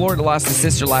Tampa, Florida lost his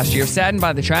sister last year. Saddened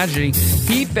by the tragedy,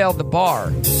 he failed the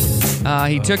bar.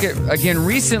 He took it again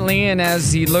recently, and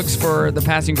as he looks for the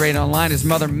passing grade online, his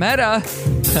mother Meta,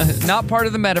 not part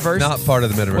of the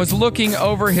metaverse, was looking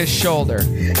over his shoulder.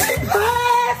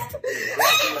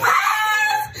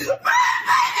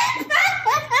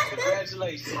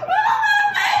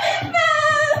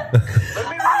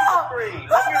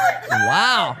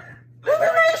 Wow.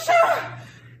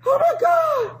 Oh my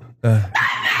God.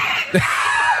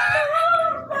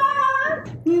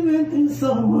 We've been through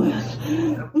so much.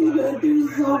 We've been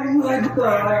through so much,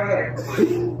 God.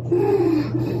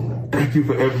 Thank you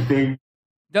for everything.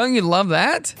 Don't you love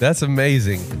that? That's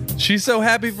amazing. She's so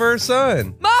happy for her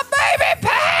son. My baby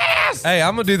passed! Hey,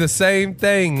 I'm going to do the same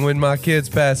thing when my kids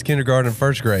pass kindergarten and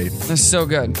first grade. That's so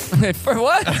good. For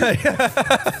what?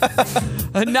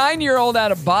 A 9-year-old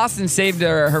out of Boston saved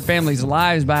her family's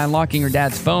lives by unlocking her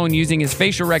dad's phone using his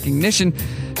facial recognition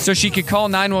so she could call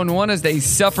 911 as they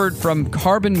suffered from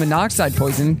carbon monoxide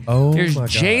poisoning. Oh, here's my God.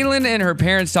 Jalen and her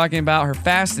parents talking about her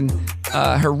fast and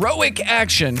heroic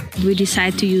action. We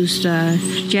decided to use the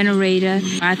generator.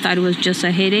 I thought it was just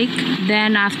a headache.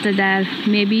 Then after that,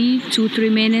 maybe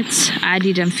 2-3 minutes, I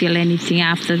didn't feel anything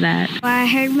after that. I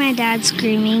heard my dad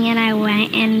screaming and I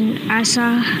went and I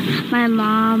saw my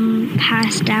mom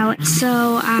passed out.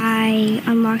 So I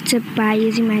unlocked it by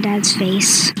using my dad's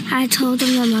face. I told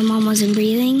him that my mom wasn't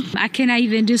breathing. I cannot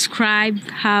even describe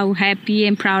how happy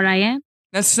and proud I am.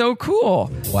 That's so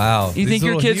cool. Wow. You think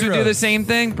your kids would do the same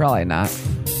thing? Probably not.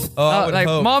 Oh, I would like,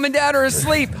 hope. Mom and Dad are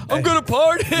asleep. I'm going to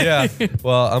party. Yeah.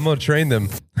 Well, I'm going to train them.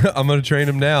 I'm going to train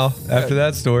them now after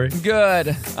that story. Good.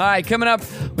 All right, coming up,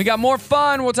 we got more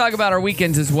fun. We'll talk about our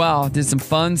weekends as well. Did some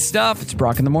fun stuff. It's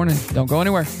Brock in the morning. Don't go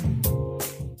anywhere.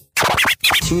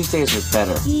 Tuesdays are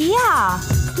better. Yeah,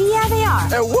 they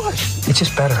are. At what? It's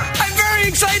just better. I'm very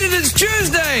excited. It's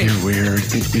Tuesday. You're weird.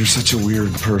 You're such a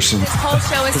weird person. This whole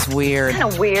show is weird. kind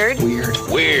of weird.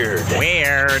 Weird.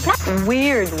 Not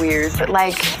weird, but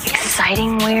like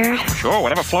exciting weird. Sure,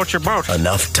 whatever floats your boat.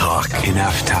 Enough talk.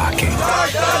 Enough talking.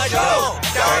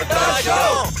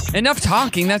 Enough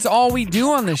talking. That's all we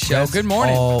do on this show. That's Good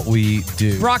morning. all we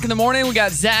do. Brock in the morning. We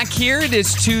got Zach here. It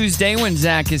is Tuesday when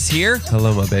Zach is here.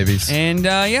 Hello, my babies. And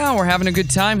yeah, we're having a good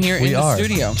time here in the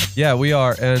studio. Yeah, we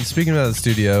are. And speaking about the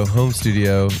studio, home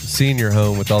studio, senior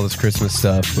home with all this Christmas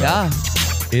stuff. Yeah.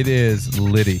 It is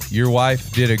litty. Your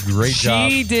wife did a great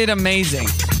job. She did amazing.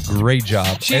 Great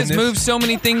job. She has moved so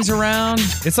many things around.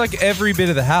 It's like every bit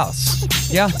of the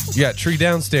house. Yeah. You got tree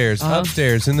downstairs,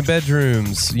 upstairs, in the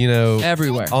bedrooms, you know.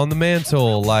 Everywhere. On the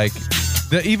mantle, like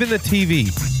even the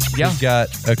TV. Yeah. Has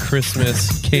got a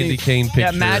Christmas candy cane picture.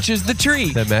 That matches the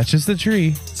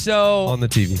tree. So on the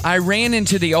TV. I ran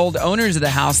into the old owners of the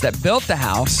house that built the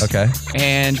house. Okay.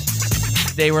 And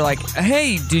they were like,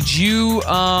 hey, did you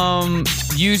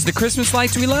use the Christmas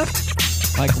lights we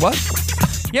left? Like, what?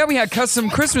 Yeah, we had custom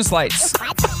Christmas lights.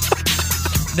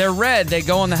 They're red. They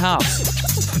go on the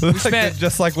house. We spent,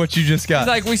 just like what you just got.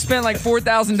 Like, we spent like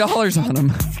 $4,000 on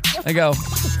them. I go,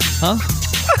 huh?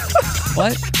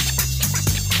 What?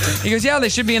 He goes, yeah, they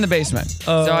should be in the basement.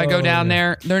 So I go down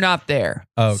there. They're not there.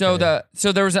 Okay.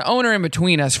 So there was an owner in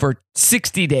between us for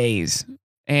 60 days.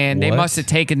 And they What? must have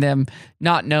taken them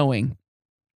not knowing.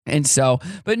 And so,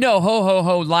 but no, Ho Ho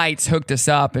Ho Lights hooked us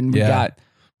up and we got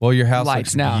well, your house lights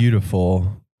looks now.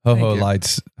 beautiful. Ho Ho you.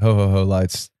 lights. Ho Ho Ho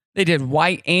lights. They did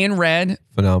white and red,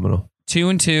 Phenomenal. 2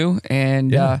 and 2,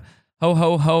 and ho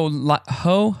ho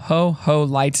ho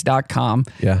lights.com.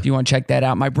 Yeah. If you want to check that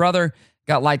out. My brother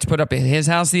got lights put up at his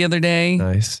house the other day.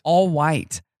 Nice. All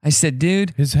white. I said,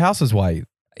 dude. His house is white.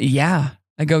 Yeah.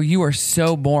 I go, you are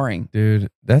so boring. Dude,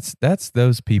 that's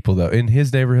those people though. In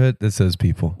his neighborhood, that's those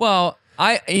people. Well,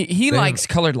 he likes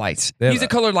colored lights. He's a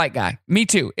colored light guy. Me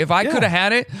too. If I could have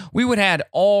had it, we would have had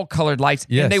all colored lights.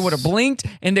 Yes. And they would have blinked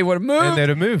and they would have moved. And they'd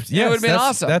have moved. Yeah, it would have been that's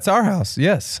awesome. That's our house.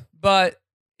 Yes. But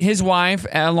his wife,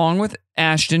 along with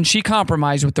Ashton, she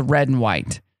compromised with the red and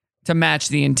white to match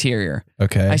the interior.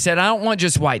 Okay. I said, I don't want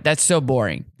just white. That's so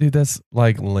boring. Dude, that's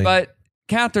like lame. But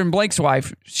Catherine, Blake's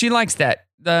wife, she likes that.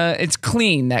 It's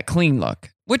clean, that clean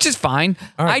look, which is fine.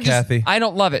 All right, Kathy. I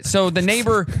don't love it. So the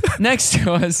neighbor next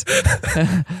to us,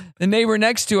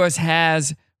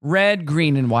 has red,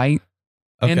 green, and white.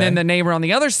 Okay. And then the neighbor on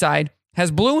the other side has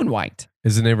blue and white.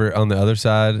 Is the neighbor on the other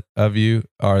side of you,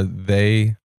 are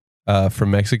they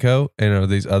from Mexico? And are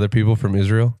these other people from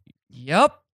Israel?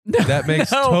 Yep. That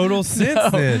makes total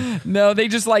sense then. No, they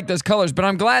just like those colors. But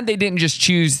I'm glad they didn't just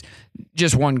choose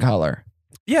just one color.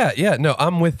 Yeah. No,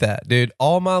 I'm with that, dude.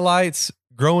 All my lights,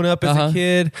 growing up as a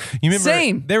kid. You remember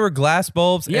Same. there were glass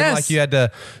bulbs and Yes. like you had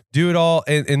to do it all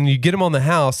and you get them on the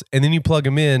house and then you plug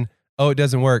them in. Oh, it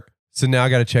doesn't work. So now I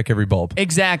got to check every bulb.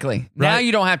 Exactly. Now Right?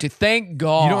 you don't have to. Thank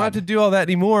God. You don't have to do all that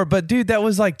anymore. But dude, that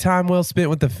was like time well spent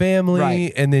with the family.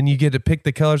 Right. And then you get to pick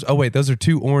the colors. Oh, wait, those are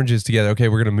 2 oranges together. Okay,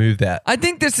 we're going to move that. I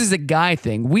think this is a guy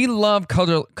thing. We love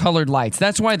colored lights.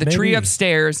 That's why the tree Maybe.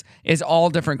 upstairs is all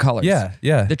different colors. Yeah,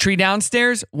 yeah. The tree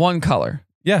downstairs, one color.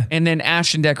 Yeah. And then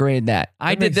Ashton decorated that.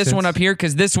 I did makes this one sense. up here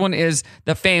because this one is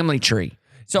the family tree.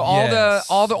 So Yes.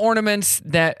 all the ornaments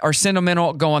that are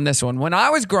sentimental go on this one. When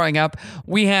I was growing up,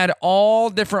 we had all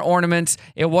different ornaments.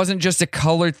 It wasn't just a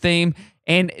colored theme,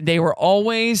 and they were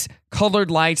always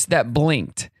colored lights that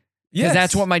blinked. Because Yes.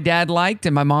 that's what my dad liked,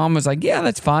 and my mom was like, "Yeah,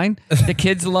 that's fine. The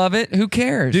kids love it. Who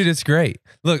cares?" Dude, it's great.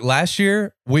 Look, last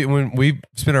year when we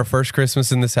spent our first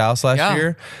Christmas in this house last Yeah.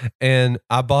 year, and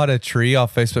I bought a tree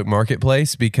off Facebook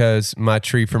Marketplace because my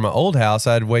tree from my old house,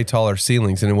 I had way taller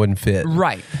ceilings and it wouldn't fit.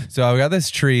 Right. So I got this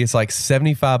tree. It's like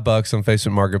 $75 on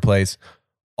Facebook Marketplace,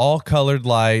 all colored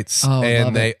lights, Oh, love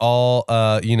and they it. all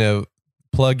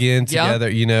plug in Yeah. together.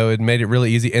 It made it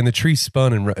really easy, and the tree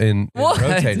spun and What?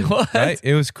 rotated. What? Right?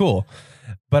 It was cool,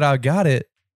 but I got it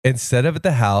and set up at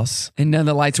the house. And none of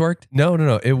the lights worked? No.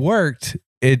 It worked.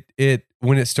 It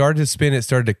when it started to spin, it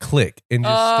started to click and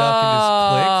just stuck and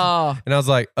just clicked. And I was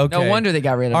like, okay. No wonder they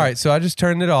got rid of All it. right, so I just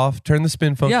turned it off, turned the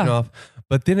spin function Yeah. off,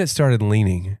 but then it started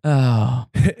leaning. Oh.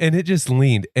 And it just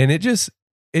leaned, and it just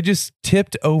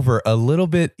tipped over a little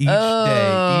bit each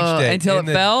day Until And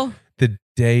it fell? The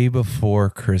day before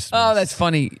Christmas. Oh, that's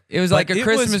funny. It was like a it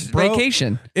Christmas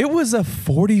vacation. It was a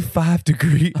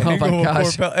 45-degree Oh, my angle gosh. before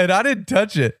it fell, and I didn't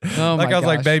touch it. Oh, like my I was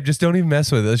like, gosh. babe, just don't even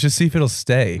mess with it. Let's just see if it'll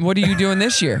stay. What are you doing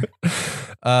this year?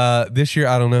 This year,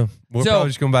 I don't know. We're So, probably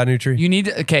just gonna buy a new tree. You need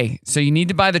to, so you need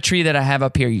to buy the tree that I have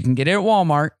up here. You can get it at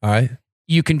Walmart. All right.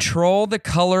 You control the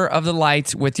color of the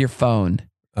lights with your phone.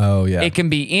 Oh yeah. It can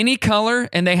be any color,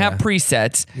 and they have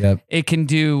presets. Yep. It can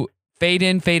do fade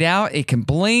in, fade out. It can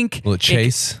blink. Will it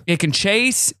chase? It can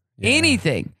chase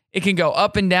anything. It can go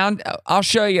up and down. I'll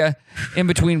show you in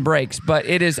between breaks, but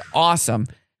it is awesome.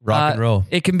 Rock and roll.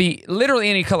 It can be literally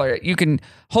any color. You can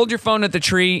hold your phone at the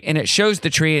tree, and it shows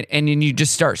the tree, and then you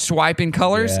just start swiping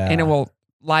colors, Yeah. and it will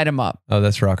light them up. Oh,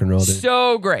 that's rock and roll, dude.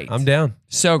 So great. I'm down.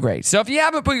 So great. So if you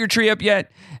haven't put your tree up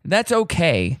yet, that's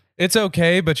okay. It's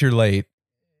okay, but you're late.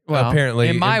 Well, apparently,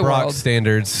 in my Brock world.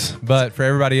 standards. But for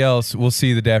everybody else, we'll see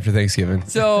you the day after Thanksgiving.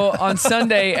 So on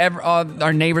Sunday,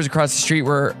 our neighbors across the street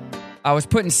were, I was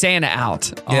putting Santa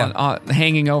out,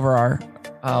 hanging over our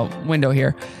window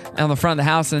here on the front of the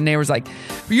house, and the neighbor's like,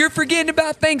 "You're forgetting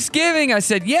about Thanksgiving." I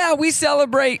said, "Yeah, we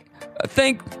celebrate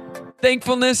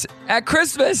thankfulness at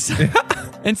Christmas."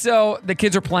 And so the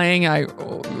kids are playing. I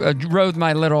rode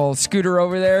my little scooter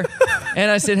over there, and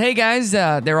I said, "Hey guys,"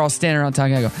 they're all standing around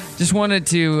talking. I go, "Just wanted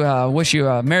to wish you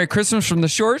a Merry Christmas from the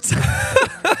shorts."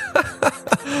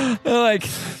 They're like,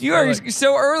 "You are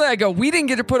so early." I go, "We didn't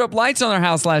get to put up lights on our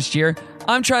house last year.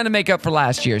 I'm trying to make up for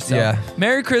last year." So, Yeah.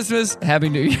 Merry Christmas, Happy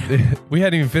New Year. We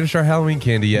hadn't even finished our Halloween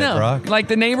candy yet, No, Brock. like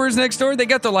the neighbors next door, they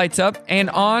got the lights up and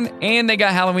on, and they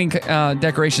got Halloween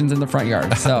decorations in the front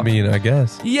yard. So, I mean, I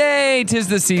guess. yay, 'tis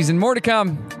the season. More to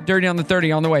come. Dirty on the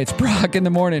 30 on the way. It's Brock in the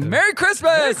morning. Merry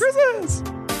Christmas. Merry Christmas.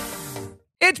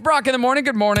 It's Brock in the morning.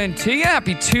 Good morning to you.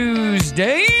 Happy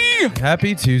Tuesday.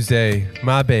 Happy Tuesday,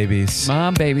 my babies.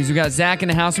 My babies. We got Zach in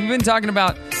the house. We've been talking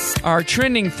about our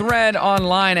trending thread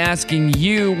online asking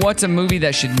you what's a movie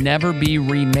that should never be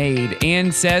remade,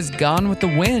 and says Gone with the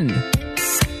Wind.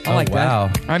 I like wow.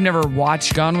 that. I've never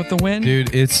watched Gone with the Wind.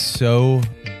 Dude, it's so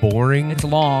boring. It's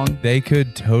long. They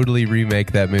could totally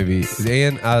remake that movie.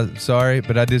 And I'm sorry,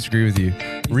 but I disagree with you.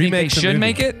 They should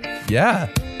make it? Yeah.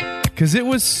 Because it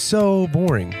was so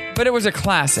boring. But it was a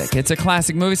classic. It's a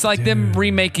classic movie. It's like them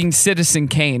remaking Citizen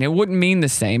Kane. It wouldn't mean the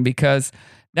same because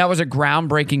that was a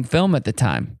groundbreaking film at the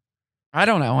time. I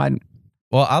don't know.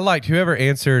 Well, I liked whoever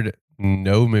answered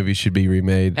no movie should be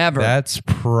remade. Ever. That's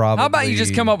probably... How about you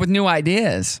just come up with new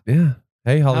ideas? Yeah.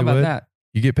 Hey, Hollywood. How about that?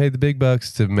 You get paid the big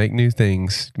bucks to make new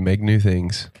things. Make new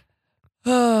things.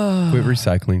 Quit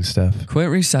recycling stuff. Quit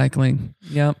recycling.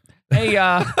 Yep. Hey,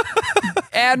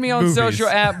 add me on Movies. social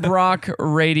at Brock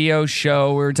Radio Show.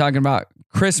 We were talking about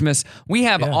Christmas. We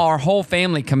have our whole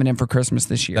family coming in for Christmas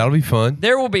this year. That'll be fun.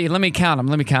 There will be, let me count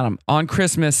them. On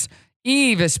Christmas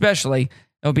Eve especially,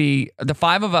 there'll be the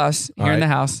 5 of us here in the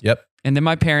house. Yep. And then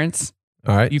my parents.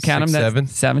 All right. You count 6, them.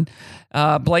 7.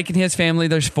 7. Blake and his family,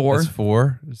 there's 4. That's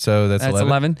 4. So that's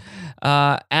 11.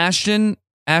 11.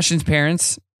 Ashton's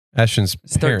parents. Ashton's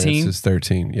It's 13. parents is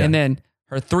 13. Yeah. And then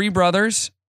her 3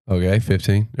 brothers. Okay,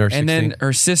 15 or 16. And then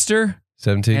her sister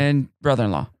 17. and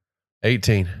brother-in-law.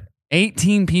 18.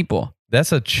 18 people.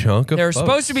 That's a chunk of There were folks.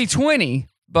 supposed to be 20,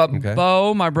 but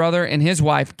Bo, my brother, and his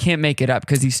wife can't make it up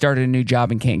because he started a new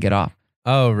job and can't get off.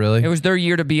 Oh, really? It was their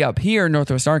year to be up here in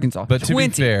Northwest Arkansas. But to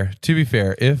be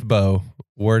fair, if Bo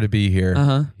were to be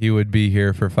here, he would be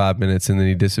here for 5 minutes and then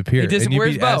he'd disappear. And you'd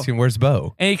Where's be Bo? asking, where's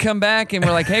Bo? And he come back and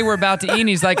we're like, hey, we're about to eat. And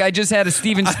he's like, I just had a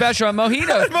Steven special at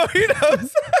Mojitos.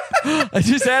 Mojitos. I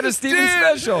just had a Steven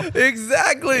special.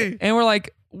 Exactly. And we're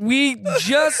like, we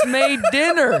just made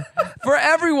dinner for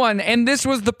everyone, and this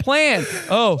was the plan.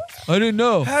 Oh, I didn't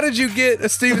know. How did you get a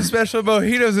Steven special at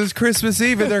Mojitos? It's Christmas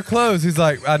Eve and they're closed. He's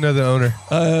like, I know the owner.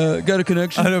 Got a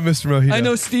connection. I know Mr. Mojito. I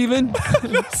know Steven.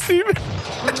 Steven.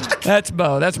 That's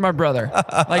Bo. That's my brother.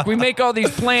 Like, we make all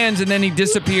these plans, and then he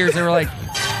disappears, and we're like,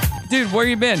 dude, where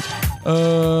you been?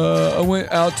 I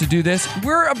went out to do this.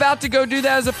 We're about to go do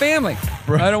that as a family.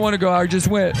 Bro. I don't want to go. I just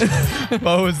went.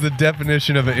 Bo is the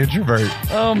definition of an introvert.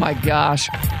 Oh my gosh.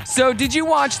 So did you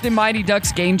watch the Mighty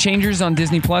Ducks Game Changers on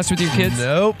Disney Plus with your kids?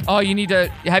 Nope. Oh, you need to.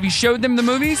 Have you showed them the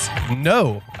movies?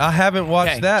 No, I haven't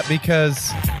watched that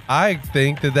because I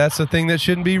think that that's a thing that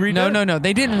shouldn't be redone. No.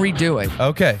 They didn't redo it.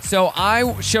 Okay. So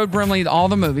I showed Brimley all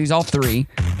the movies, all 3.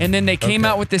 And then they came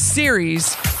out with this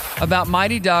series about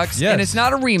Mighty Ducks. Yes. And it's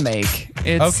not a remake.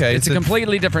 It's a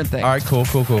completely different thing. All right, cool.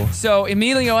 So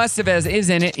Emilio Estevez is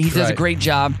in it. He does a great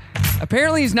job.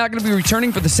 Apparently, he's not going to be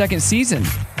returning for the second season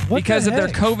because of their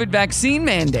COVID vaccine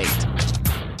mandate.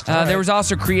 There was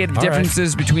also creative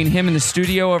differences between him and the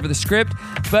studio over the script,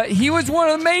 but he was one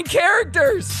of the main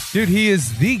characters. Dude, he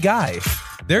is the guy.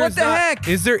 What the heck?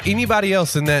 Is there anybody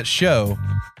else in that show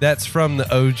that's from the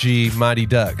OG Mighty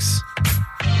Ducks?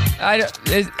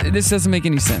 This doesn't make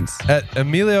any sense.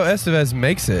 Emilio Estevez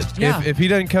makes it. Yeah. If he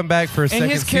doesn't come back for a second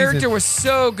and his character season, was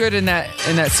so good in that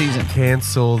season.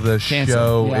 Cancel the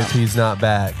show if he's not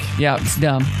back. Yeah, it's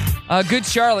dumb. Good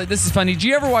Charlotte. This is funny. Did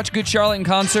you ever watch Good Charlotte in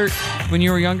concert when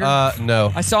you were younger?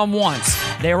 No. I saw them once.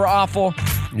 They were awful.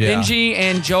 Yeah. Benji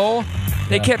and Joel,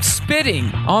 they kept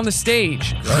spitting on the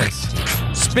stage. Nice.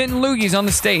 Spitting loogies on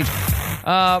the stage.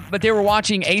 But they were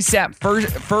watching ASAP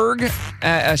Ferg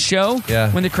a show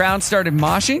when the crowd started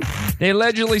moshing. They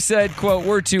allegedly said, quote,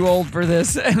 we're too old for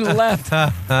this, and left.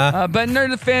 But in their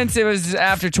defense, it was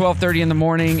after 12:30 in the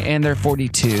morning, and they're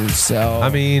 42. So I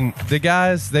mean, the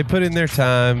guys, they put in their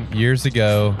time years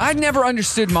ago. I never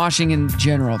understood moshing in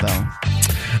general, though.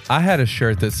 I had a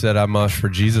shirt that said I moshed for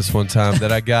Jesus one time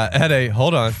that I got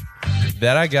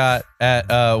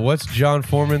at what's John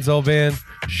Foreman's old band?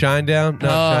 Shinedown?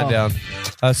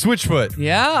 Switchfoot.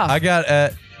 Yeah. I got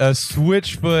at a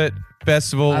Switchfoot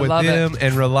festival with them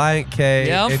and Reliant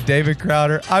K and David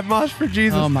Crowder. I moshed for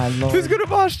Jesus. Oh, my Lord. Who's going to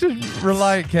mosh to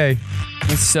Reliant K?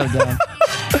 That's so dumb.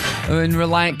 When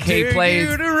Reliant K plays...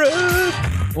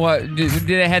 What did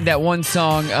they had that one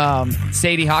song,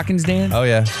 Sadie Hawkins dance? Oh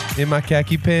yeah, in my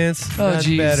khaki pants. Oh That's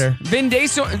geez. better. Vin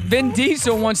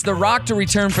Diesel wants The Rock to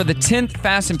return for the 10th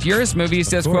Fast and Furious movie. He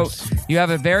says, "quote You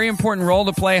have a very important role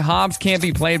to play. Hobbs can't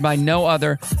be played by no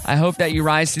other. I hope that you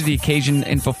rise to the occasion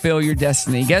and fulfill your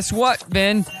destiny." Guess what,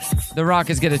 Vin? The Rock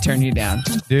is going to turn you down,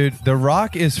 dude. The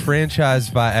Rock is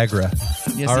franchised Viagra.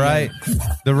 Yes, all right,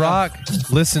 The Rock.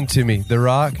 Listen to me, The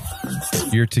Rock.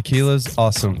 Your tequila's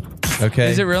awesome.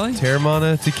 Okay. Is it really?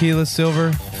 Terramana Tequila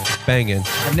Silver, banging.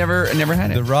 I've never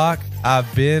had it. The Rock,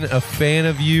 I've been a fan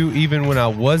of you even when I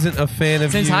wasn't a fan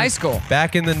of you. Since high school.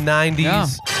 Back in the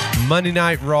 90s, Monday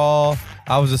Night Raw,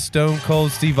 I was a Stone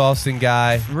Cold Steve Austin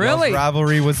guy. Really? Y'all's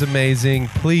rivalry was amazing.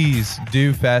 Please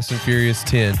do Fast and Furious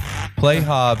 10. Play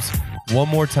Hobbs one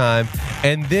more time,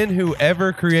 and then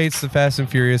whoever creates the Fast and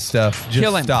Furious stuff, just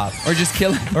kill him. Stop. Or just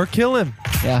kill him. Or kill him.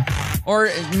 Yeah. Or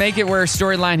make it where a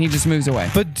storyline he just moves away.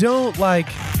 But don't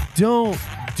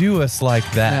do us like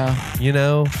that. No. You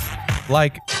know?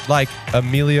 Like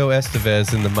Emilio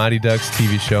Estevez in the Mighty Ducks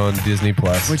TV show on Disney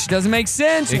Plus. Which doesn't make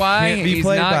sense. Why can't be he's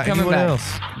played not by coming anyone back.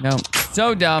 else. No.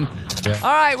 So dumb. Yeah.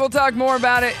 All right, we'll talk more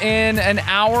about it in an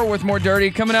hour with more Dirty.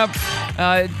 Coming up,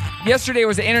 yesterday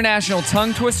was the International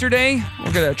Tongue Twister Day.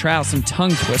 We're going to try out some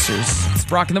tongue twisters. It's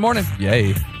Brock in the morning.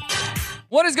 Yay.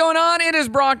 What is going on? It is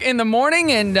Brock in the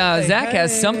morning, and Zach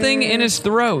has something in his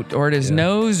throat or at his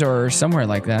nose or somewhere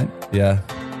like that. Yeah.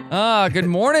 Good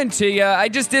morning to you. I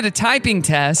just did a typing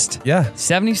test. Yeah.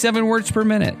 77 words per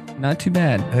minute. Not too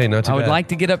bad. Hey, not too bad. I would like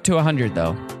to get up to 100,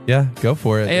 though. Yeah, go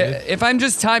for it. Dude. If I'm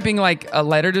just typing like a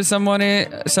letter to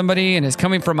somebody and it's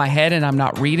coming from my head and I'm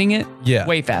not reading it,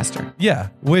 way faster. Yeah,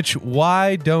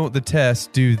 why don't the tests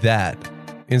do that?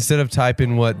 Instead of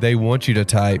typing what they want you to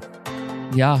type.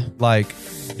 Yeah. Like,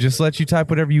 just let you type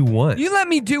whatever you want. You let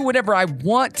me do whatever I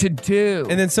want to do.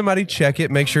 And then somebody check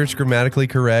it, make sure it's grammatically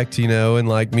correct, and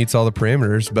like meets all the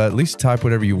parameters, but at least type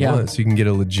whatever you want so you can get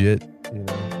a legit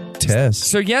test.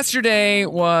 So yesterday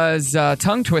was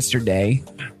Tongue Twister Day.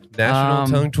 National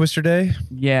Tongue Twister Day?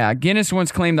 Yeah. Guinness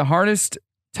once claimed the hardest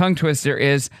tongue twister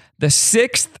is the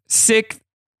sixth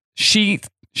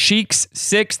sheep's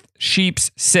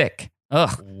sick.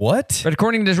 Ugh. What? But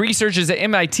according to researchers at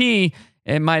MIT,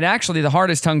 it might actually the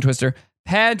hardest tongue twister.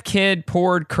 Pad, kid,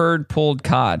 poured, curd, pulled,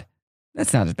 cod.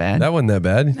 That's not as bad. That wasn't that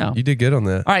bad. No. You did good on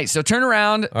that. All right, so turn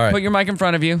around. All right. Put your mic in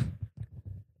front of you.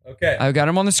 Okay. I've got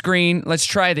them on the screen. Let's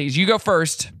try these. You go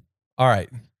first. All right.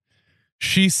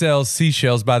 She sells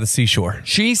seashells by the seashore.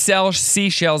 She sells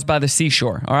seashells by the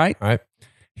seashore. All right. All right.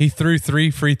 He threw 3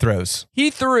 free throws.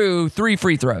 He threw 3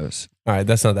 free throws. All right.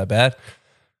 That's not that bad.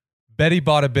 Betty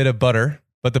bought a bit of butter,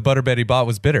 but the butter Betty bought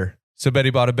was bitter. So Betty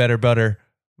bought a better butter,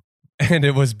 and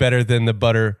it was better than the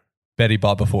butter Betty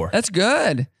bought before. That's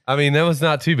good. I mean, that was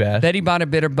not too bad. Betty bought a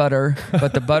bit of butter,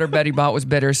 but the butter Betty bought was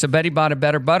bitter. So Betty bought a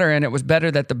better butter, and it was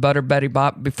better than the butter Betty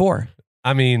bought before.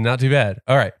 I mean, not too bad.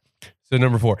 All right. So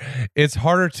number 4, it's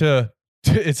harder to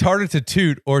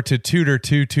toot or to tutor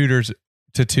 2 tutors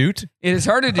to toot. It is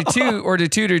harder to toot or to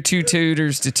tutor 2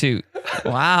 tutors to toot.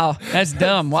 Wow, that's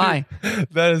dumb. Why?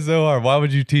 That is so hard. Why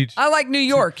would you teach? I like New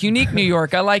York. Unique New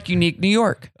York. I like unique New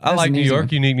York. I like New York.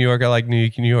 Unique New York. I like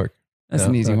unique New York. That's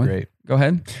an easy one. Great. Go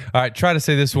ahead. All right. Try to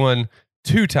say this one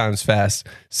 2 times fast.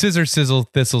 Scissor, sizzle,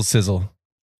 thistle, sizzle.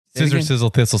 Scissor, sizzle,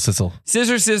 thistle, sizzle.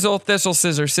 Scissor, sizzle, thistle,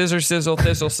 scissor. Scissor, sizzle,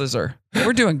 thistle, scissor.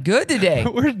 We're doing good today.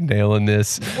 We're nailing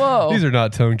this. Whoa. These are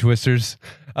not tongue twisters.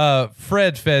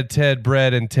 Fred fed Ted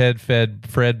bread and Ted fed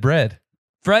Fred bread.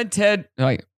 Fred fed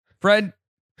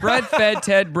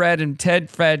Ted bread and Ted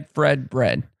fed Fred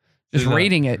bread. Just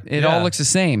reading it, it all looks the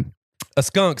same. A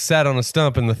skunk sat on a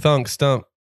stump and the thunk stump.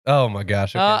 Oh my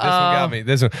gosh. Okay, this one got me.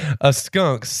 This one. A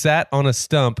skunk sat on a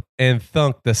stump and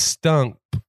thunk the stunk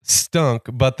stunk,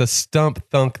 but the stump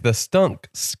thunk the stunk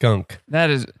skunk. That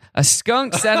is a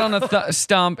skunk sat on a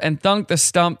stump and thunk the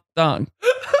stump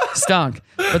stunk,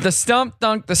 but the stump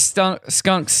thunk the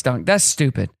skunk stunk. That's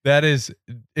stupid. That is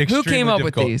extremely Who came up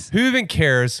difficult. with these? Who even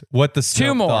cares what the stump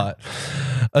 2 more. thought?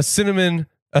 A synonym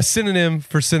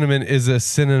for cinnamon is a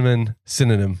synonym.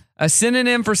 A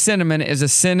synonym for cinnamon is a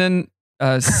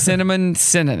cinnamon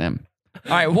synonym.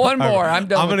 All right, one more. I'm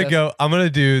done. I'm gonna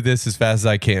do this as fast as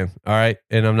I can. All right,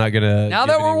 and I'm not gonna. Now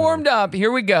that we're warmed up,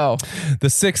 here we go. The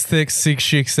 6 thick 6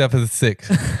 chic 7 6.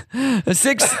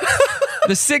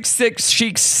 The 6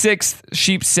 chic 6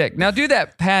 sheep sick. Now do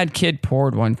that pad kid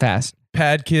poured one fast.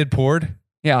 Pad kid poured.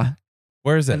 Yeah.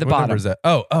 Where is that? At the what bottom. number is that?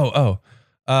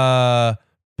 Oh.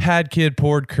 Pad kid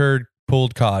poured curd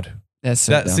pulled cod. That's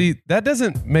so dumb. See, that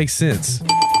doesn't make sense.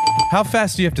 How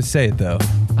fast do you have to say it though?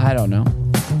 I don't know.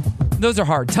 Those are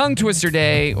hard. Tongue twister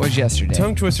day was yesterday.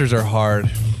 Tongue twisters are hard.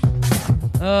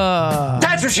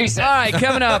 That's what she said. All right,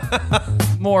 coming up,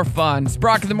 more fun. It's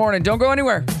Brock in the morning. Don't go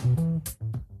anywhere.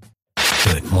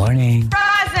 Good morning.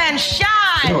 Rise and shine.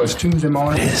 It's Tuesday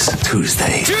morning. It's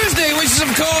Tuesday. Tuesday, which is, of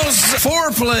course,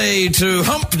 foreplay to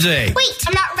hump day. Wait,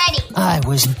 I'm not ready. I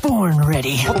was born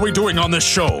ready. What are we doing on this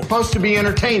show? Supposed to be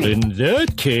entertaining. In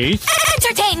that case,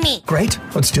 Entertain me. Great.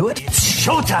 Let's do it. It's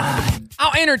showtime.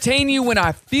 I'll entertain you when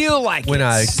I feel like When it.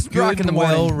 I It's Brock in the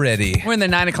morning. well ready. We're in the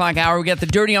 9 o'clock hour. We got the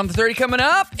Dirty on the 30 coming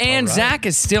up, and Zach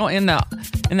is still in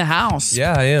the house.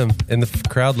 Yeah, I am, and the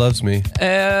crowd loves me.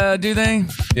 Do they?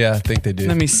 Yeah, I think they do.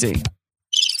 Let me see.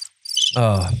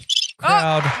 Oh,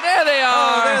 crowd. Oh, there they are.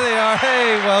 Oh, there they are.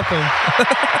 Hey, welcome.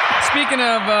 Speaking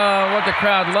of what the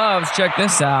crowd loves, check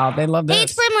this out. They love Hey, this.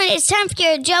 it's Brimley. It's time for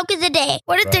your joke of the day.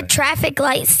 What did the traffic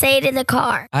light say to the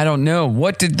car? I don't know.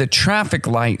 What did the traffic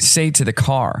light say to the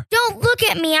car? Don't look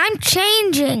at me. I'm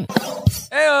changing.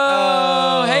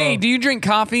 Hey, do you drink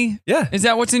coffee? Yeah. Is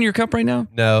that what's in your cup right now?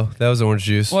 No, that was orange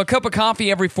juice. Well, a cup of coffee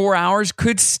every 4 hours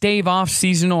could stave off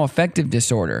seasonal affective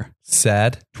disorder.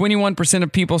 Sad. 21%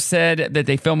 of people said that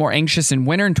they feel more anxious in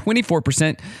winter, and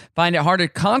 24% find it hard to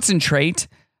concentrate.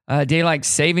 Daylight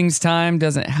savings time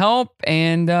doesn't help,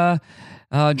 and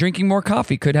drinking more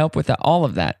coffee could help with all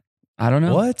of that. I don't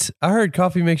know. What? I heard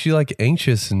coffee makes you like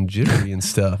anxious and jittery and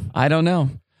stuff. I don't know.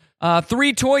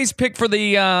 3 toys picked for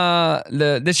the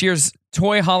this year's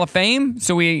Toy Hall of Fame.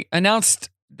 So we announced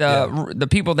the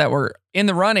people that were in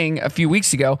the running a few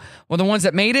weeks ago. Well, the ones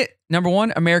that made it, number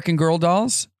 1, American Girl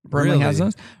dolls. Burnley has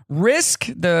those. Risk,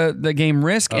 the game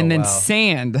Risk, and then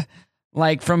Sand,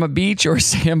 like from a beach or a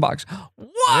sandbox.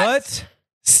 What?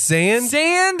 Sand?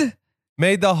 Sand?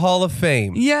 Made the Hall of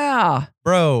Fame. Yeah.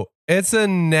 Bro, It's a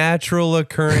natural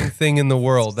occurring thing in the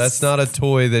world. That's not a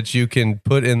toy that you can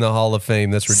put in the Hall of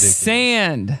Fame. That's ridiculous.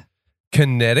 Sand.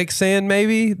 Kinetic sand,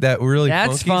 maybe? That really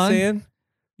That's funky fun. sand?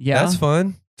 Yeah. That's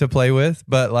fun to play with.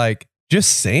 But like,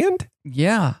 just sand?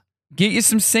 Yeah. Get you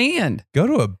some sand. Go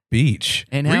to a beach.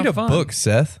 And read have a fun. book,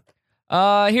 Seth.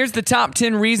 Here's the top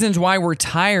 10 reasons why we're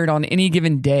tired on any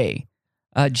given day.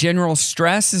 General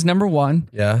stress is number 1.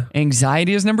 Yeah.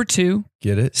 Anxiety is number 2.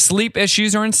 Get it? Sleep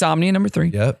issues or insomnia, number 3.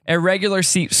 Yep. Irregular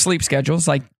sleep schedules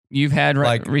like you've had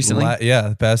recently.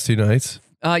 The past 2 nights.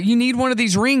 You need one of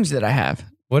these rings that I have.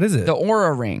 What is it? The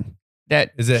Aura ring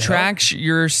that tracks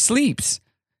your sleeps.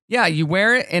 Yeah, you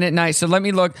wear it and at night. So let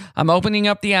me look. I'm opening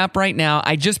up the app right now.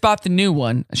 I just bought the new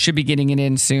one. I should be getting it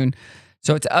in soon.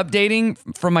 So it's updating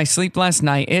from my sleep last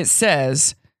night. It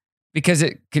says, because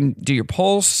it can do your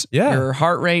pulse, your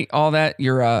heart rate, all that,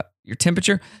 your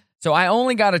temperature. So I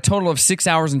only got a total of 6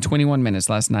 hours and 21 minutes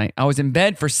last night. I was in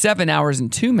bed for 7 hours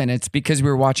and 2 minutes because we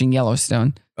were watching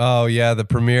Yellowstone. Oh, yeah, the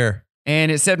premiere.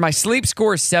 And it said my sleep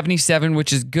score is 77,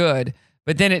 which is good.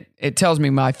 But then it tells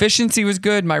me my efficiency was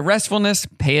good, my restfulness,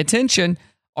 pay attention,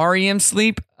 REM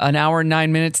sleep, 1 hour and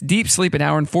 9 minutes, deep sleep, 1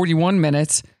 hour and 41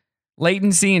 minutes,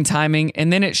 latency and timing.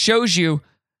 And then it shows you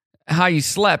how you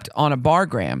slept on a bar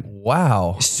gram.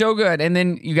 Wow. So good. And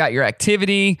then you got your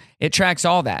activity. It tracks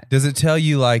all that. Does it tell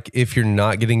you, like, if you're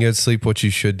not getting good sleep, what you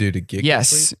should do to get good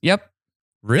sleep? Yep.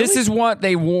 Really? This is what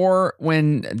they wore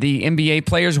when the NBA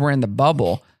players were in the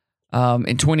bubble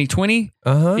in 2020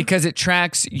 because it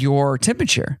tracks your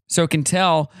temperature. So it can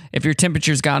tell if your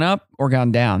temperature's gone up or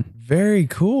gone down. Very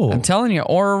cool. I'm telling you,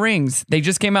 Aura Rings. They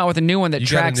just came out with a new one that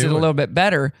tracks it a little bit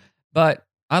better, but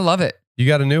I love it. You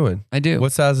got a new one? I do.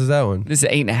 What size is that one? This is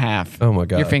 8.5. Oh my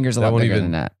God. Your finger's a lot bigger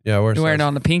than that. Yeah, I wear You wear it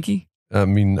on the pinky? I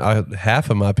mean, half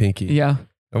of my pinky. Yeah.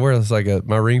 I wear this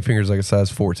my ring finger's like a size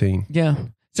 14. Yeah.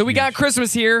 So we got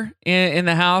Christmas here in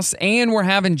the house, and we're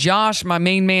having Josh, my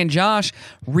main man Josh,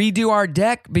 redo our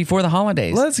deck before the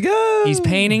holidays. Let's go. He's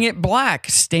painting it black,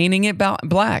 staining it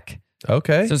black.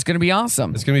 Okay. So it's going to be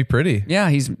awesome. It's going to be pretty. Yeah,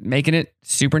 he's making it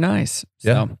super nice.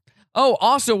 So. Yeah. Oh,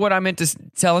 also what I meant to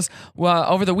tell us, well,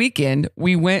 over the weekend,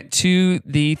 we went to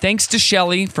thanks to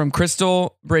Shelly from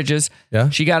Crystal Bridges. Yeah.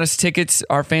 She got us tickets,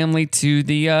 our family, to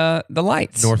the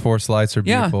lights. North Forest lights are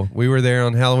beautiful. We were there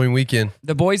on Halloween weekend.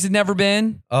 The boys had never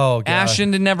been. Oh, God.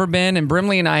 Ashton had never been. And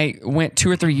Brimley and I went 2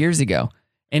 or 3 years ago.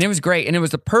 And it was great. And it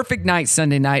was the perfect night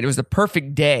Sunday night. It was the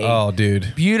perfect day. Oh,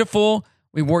 dude. Beautiful.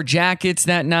 We wore jackets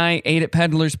that night, ate at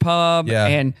Peddler's Pub. Yeah.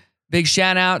 And big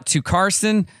shout out to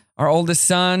Carson, our oldest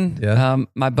son,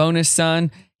 my bonus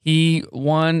son. He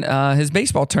won his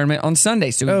baseball tournament on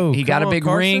Sunday. So he got a big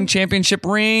ring, championship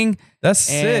ring. That's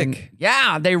sick.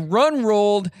 Yeah, they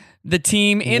run-rolled the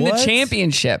team in the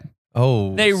championship.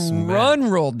 Oh, they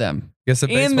run-rolled them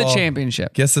in the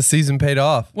championship. Guess the season paid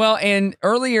off. Well, and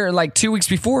earlier, like 2 weeks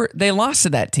before, they lost to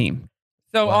that team.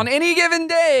 So on any given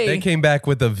day, they came back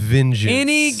with a vengeance.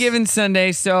 Any given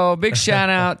Sunday. So big shout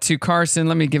out to Carson.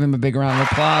 Let me give him a big round of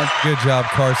applause. Good job,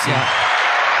 Carson.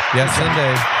 Yeah,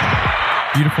 Sunday.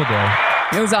 Beautiful day.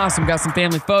 It was awesome. Got some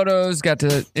family photos.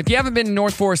 If you haven't been to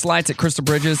North Forest Lights at Crystal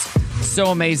Bridges, so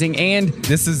amazing. And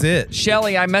this is it.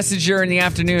 Shelly, I messaged her in the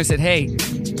afternoon and said, hey,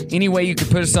 any way you could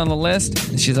put us on the list?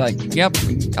 And she's like, yep,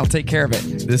 I'll take care of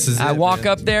it. This is I walk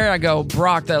up there, I go,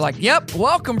 Brock. They're like, yep,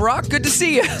 welcome, Brock. Good to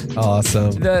see you.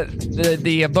 Awesome.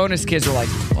 The bonus kids were like,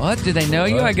 what? Do they know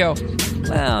you? I go,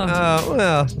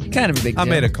 well, kind of a big deal. I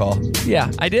made a call. Yeah,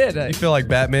 I did. You feel like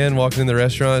Batman walking in the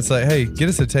restaurant. It's like, hey, get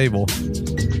us a table.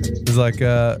 It's like,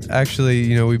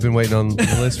 actually, we've been waiting on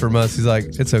the list for months. He's like,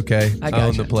 it's okay. I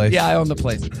own the place. Yeah, I own the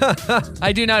place.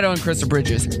 I do not own Crystal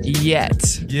Bridges yet.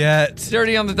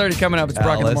 30 on the 30 coming up. It's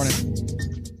Brock in the morning.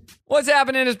 What's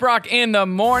happening? It's Brock in the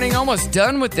morning. Almost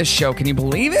done with this show. Can you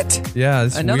believe it? Yeah,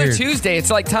 it's another weird. Tuesday. It's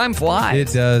like time flies.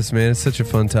 It does, man. It's such a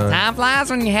fun time. Time flies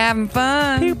when you're having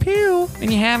fun. Pew pew.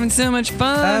 When you're having so much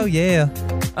fun. Oh yeah.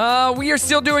 We are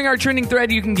still doing our trending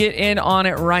thread. You can get in on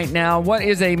it right now. What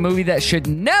is a movie that should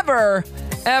never,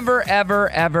 ever, ever,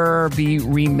 ever be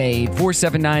remade?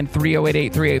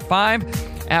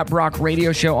 479-308-8385 at Brock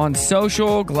Radio Show on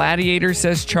social. Gladiator,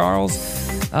 says Charles.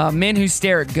 Men Who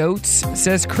Stare at Goats,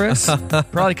 says Chris.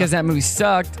 Probably because that movie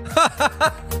sucked.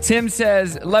 Tim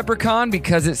says Leprechaun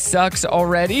because it sucks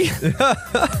already.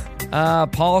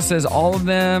 Paul says all of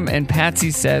them. And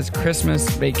Patsy says Christmas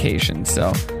Vacation.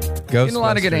 So getting a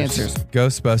lot of good answers.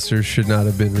 Ghostbusters should not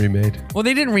have been remade. Well,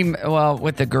 they didn't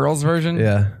with the girls version.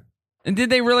 Yeah. And did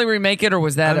they really remake it, or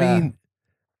was that? I mean,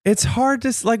 it's hard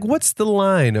to what's the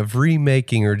line of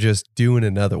remaking or just doing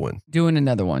another one? Doing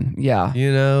another one, yeah.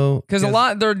 Because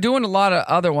they're doing a lot of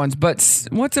other ones, but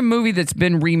what's a movie that's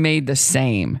been remade the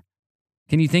same?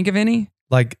 Can you think of any?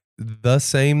 Like the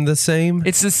same?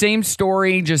 It's the same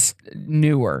story, just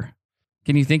newer.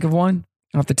 Can you think of one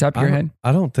off the top of your head?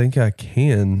 I don't think I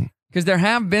can. Because there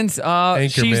have been.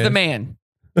 She's the man.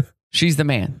 She's the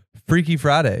man. Freaky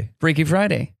Friday. Freaky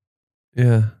Friday.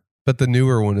 Yeah, but the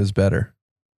newer one is better.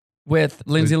 With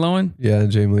Lindsay Lohan? Yeah,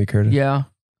 and Jamie Lee Curtis. Yeah.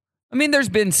 I mean, there's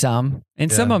been some, and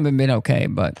some of them have been okay,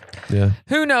 but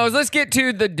who knows? Let's get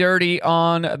to the dirty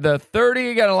on the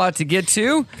 30. Got a lot to get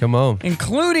to. Come on.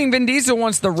 Including Vin Diesel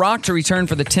wants The Rock to return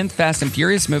for the 10th Fast and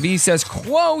Furious movie. He says,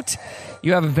 quote,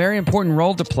 "You have a very important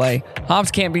role to play. Hobbs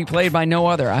can't be played by no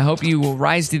other. I hope you will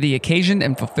rise to the occasion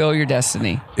and fulfill your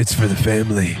destiny." It's for the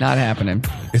family. Not happening.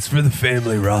 It's for the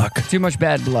family, Rock. Too much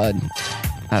bad blood.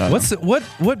 I don't know.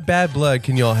 What bad blood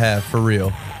can y'all have for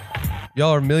real?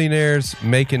 Y'all are millionaires,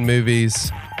 making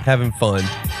movies, having fun.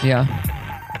 Yeah.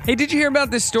 Hey, did you hear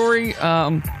about this story?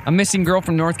 A missing girl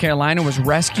from North Carolina was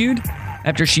rescued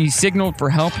after she signaled for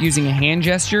help using a hand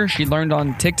gesture she learned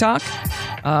on TikTok.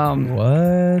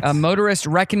 What? A motorist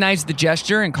recognized the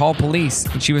gesture and called police.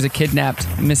 And she was a kidnapped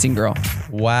missing girl.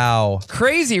 Wow.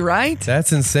 Crazy, right?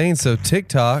 That's insane. So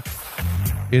TikTok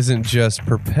isn't just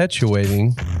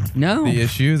perpetuating the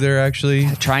issue. They're actually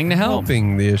trying to help.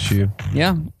 Helping the issue.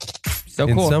 Yeah. So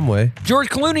in cool. some way. George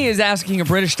Clooney is asking a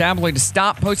British tabloid to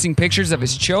stop posting pictures of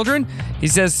his children. He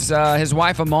says his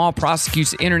wife Amal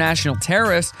prosecutes international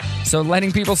terrorists, so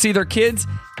letting people see their kids,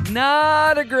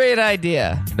 not a great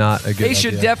idea. Not a good idea. They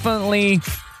should definitely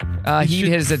heed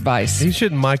his advice. He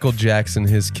should Michael Jackson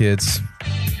his kids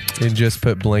and just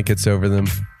put blankets over them.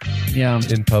 Yeah.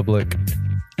 In public.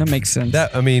 That makes sense.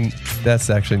 That's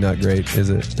actually not great,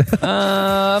 is it?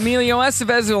 Emilio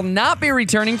Estevez will not be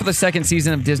returning for the second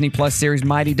season of Disney Plus series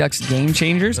Mighty Ducks Game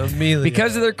Changers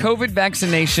because of their COVID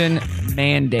vaccination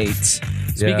mandates.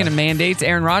 Speaking of mandates,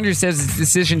 Aaron Rodgers says his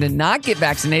decision to not get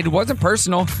vaccinated wasn't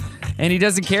personal, and he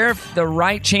doesn't care if the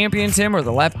right champions him or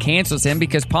the left cancels him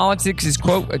because politics is,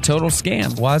 quote, a total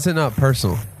scam. Why is it not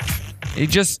personal?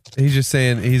 He's just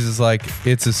saying, he's just like,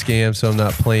 it's a scam, so I'm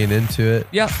not playing into it.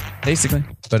 Yeah, basically.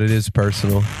 But it is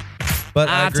personal. But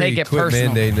I agree, take it quit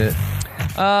personal. mandating it.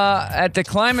 At the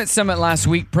climate summit last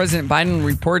week, President Biden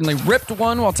reportedly ripped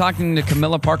one while talking to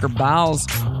Camilla Parker Bowles,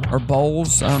 or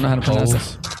Bowles. I don't know how to pronounce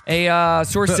it. A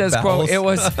source says, quote, "It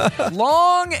was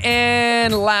long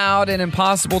and loud and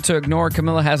impossible to ignore.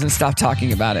 Camilla hasn't stopped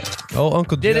talking about it." Oh,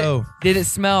 Uncle Joe. Did it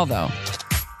smell, though?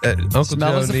 Uncle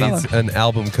Joe needs an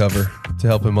album cover to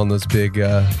help him on those big,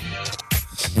 or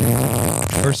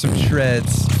some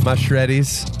shreds. My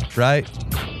shreddies, right?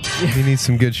 He needs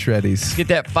some good shreddies. Get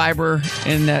that fiber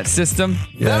in that system.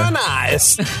 Yeah. Very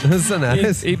nice. That's so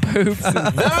nice. He poops.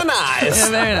 Very nice. Yeah,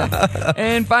 very nice.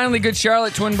 And finally, Good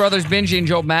Charlotte twin brothers Benji and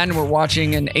Joel Madden were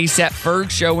watching an ASAP Ferg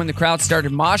show when the crowd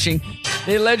started moshing.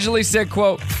 They allegedly said,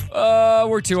 quote,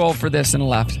 "We're too old for this," and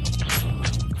left.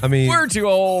 I mean, we're too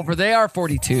old for. They are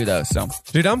 42 though, so.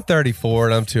 Dude, I'm 34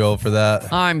 and I'm too old for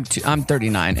that. I'm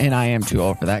 39 and I am too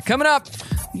old for that. Coming up,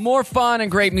 more fun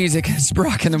and great music. It's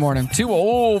Brock in the morning. I'm too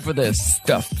old for this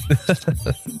stuff.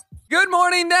 Good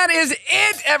morning. That is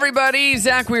it, everybody.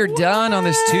 Zach, we are done on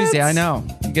this Tuesday. I know.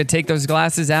 You gotta take those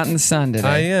glasses out in the sun today.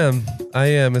 I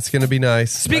am. It's gonna be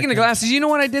nice. Speaking of glasses, you know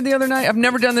what I did the other night? I've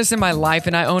never done this in my life,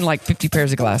 and I own like 50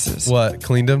 pairs of glasses. What?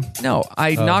 Cleaned them? No,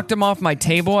 I knocked them off my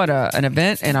table at an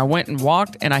event, and I went and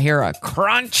walked, and I hear a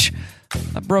crunch.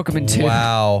 I broke them in two.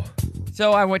 Wow.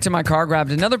 So I went to my car,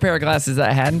 grabbed another pair of glasses that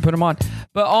I had, and put them on.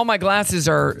 But all my glasses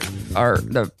are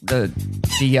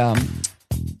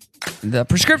the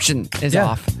prescription is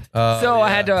off.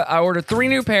 I ordered 3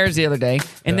 new pairs the other day,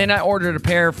 and then I ordered a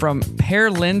pair from Pair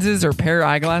Lenses or Pair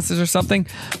Eyeglasses or something,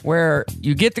 where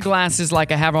you get the glasses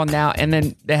like I have on now, and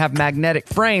then they have magnetic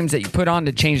frames that you put on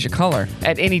to change the color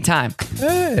at any time.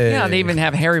 Hey. Yeah, they even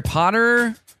have Harry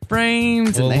Potter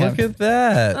frames. Well, and they look at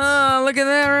that. Look at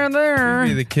that right there.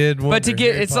 Be the kid. But to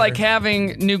get, it's like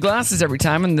having new glasses every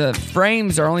time, and the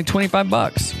frames are only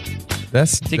 $25.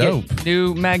 That's to dope. Get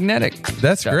new magnetic.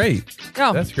 That's stuff. great.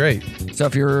 Yeah. That's great. So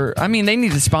if you're, they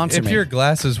need to sponsor me. If you're a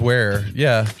glasses wearer,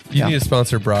 you need to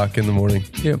sponsor Brock in the morning.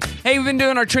 Yeah. Hey, we've been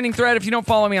doing our trending thread. If you don't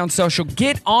follow me on social,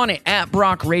 get on it at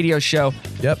Brock Radio Show.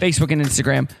 Yep. Facebook and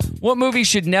Instagram. What movie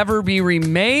should never be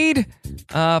remade?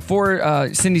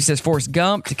 Cindy says Forrest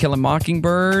Gump, To Kill a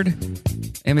Mockingbird,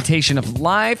 Imitation of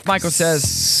Life. Michael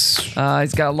says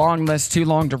he's got a long list, too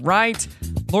long to write.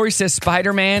 Lori says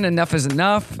Spider-Man, Enough is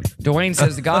Enough. Dwayne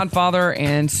says The Godfather,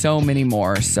 and so many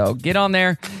more. So get on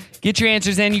there Get your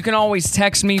answers in. You can always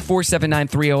text me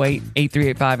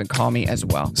 479-308-8385 and call me as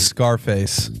well.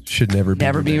 Scarface should never be.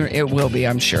 It will be,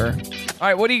 I'm sure. All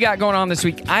right, what do you got going on this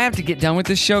week? I have to get done with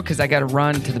this show because I got to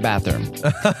run to the bathroom.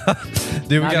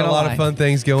 Dude, we got a lot of fun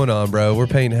things going on, bro. We're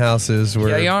painting houses.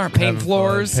 Yeah, you are. Painting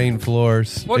floors. Painting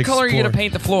floors. What color are you going to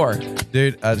paint the floor?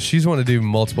 Dude, she's wanting to do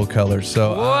multiple colors.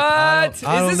 So what? Is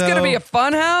this going to be a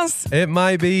fun house? It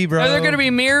might be, bro. Are there going to be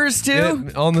mirrors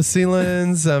too? On the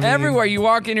ceilings. I mean, everywhere you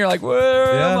walk in, you're like,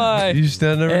 where am I? You just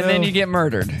never know. And then you get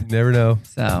murdered. Never know.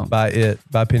 So by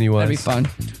Pennywise. That'd be fun.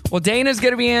 Well, Dana's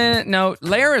going to be in. No,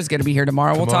 Lara's going to be here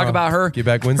tomorrow. We'll talk about her. Get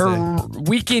back Wednesday. Her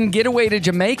weekend getaway to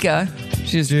Jamaica.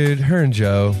 Dude, her and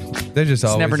Joe, they're just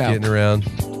always getting around.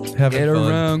 Having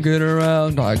fun. Get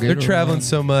around. They're traveling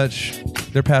so much.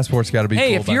 Their passport's got to be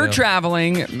Hey, full if by you're now.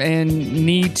 traveling and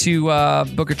need to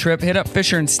book a trip, hit up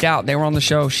Fisher and Stout. They were on the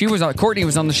show. Courtney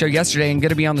was on the show yesterday and going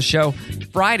to be on the show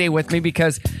Friday with me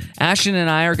because Ashton and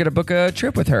I are going to book a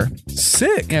trip with her.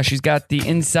 Sick. Yeah, she's got the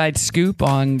inside scoop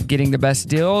on getting the best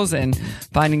deals and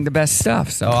finding the best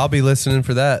stuff. So I'll be listening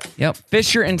for that. Yep.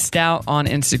 Fisher and Stout on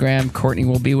Instagram. Courtney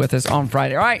will be with us on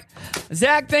Friday. All right.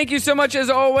 Zach, thank you so much as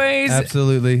always.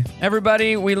 Absolutely.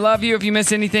 Everybody, we love you. If you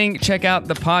miss anything, check out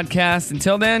the podcast.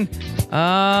 Until then,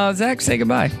 Zach, say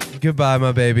goodbye. Goodbye,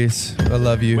 my babies. I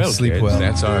love you. Well, Sleep kids, well.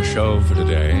 That's our show for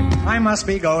today. I must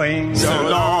be going. So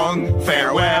long,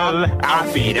 farewell.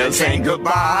 Auf Wiedersehen, saying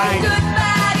goodbye.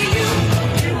 Goodbye.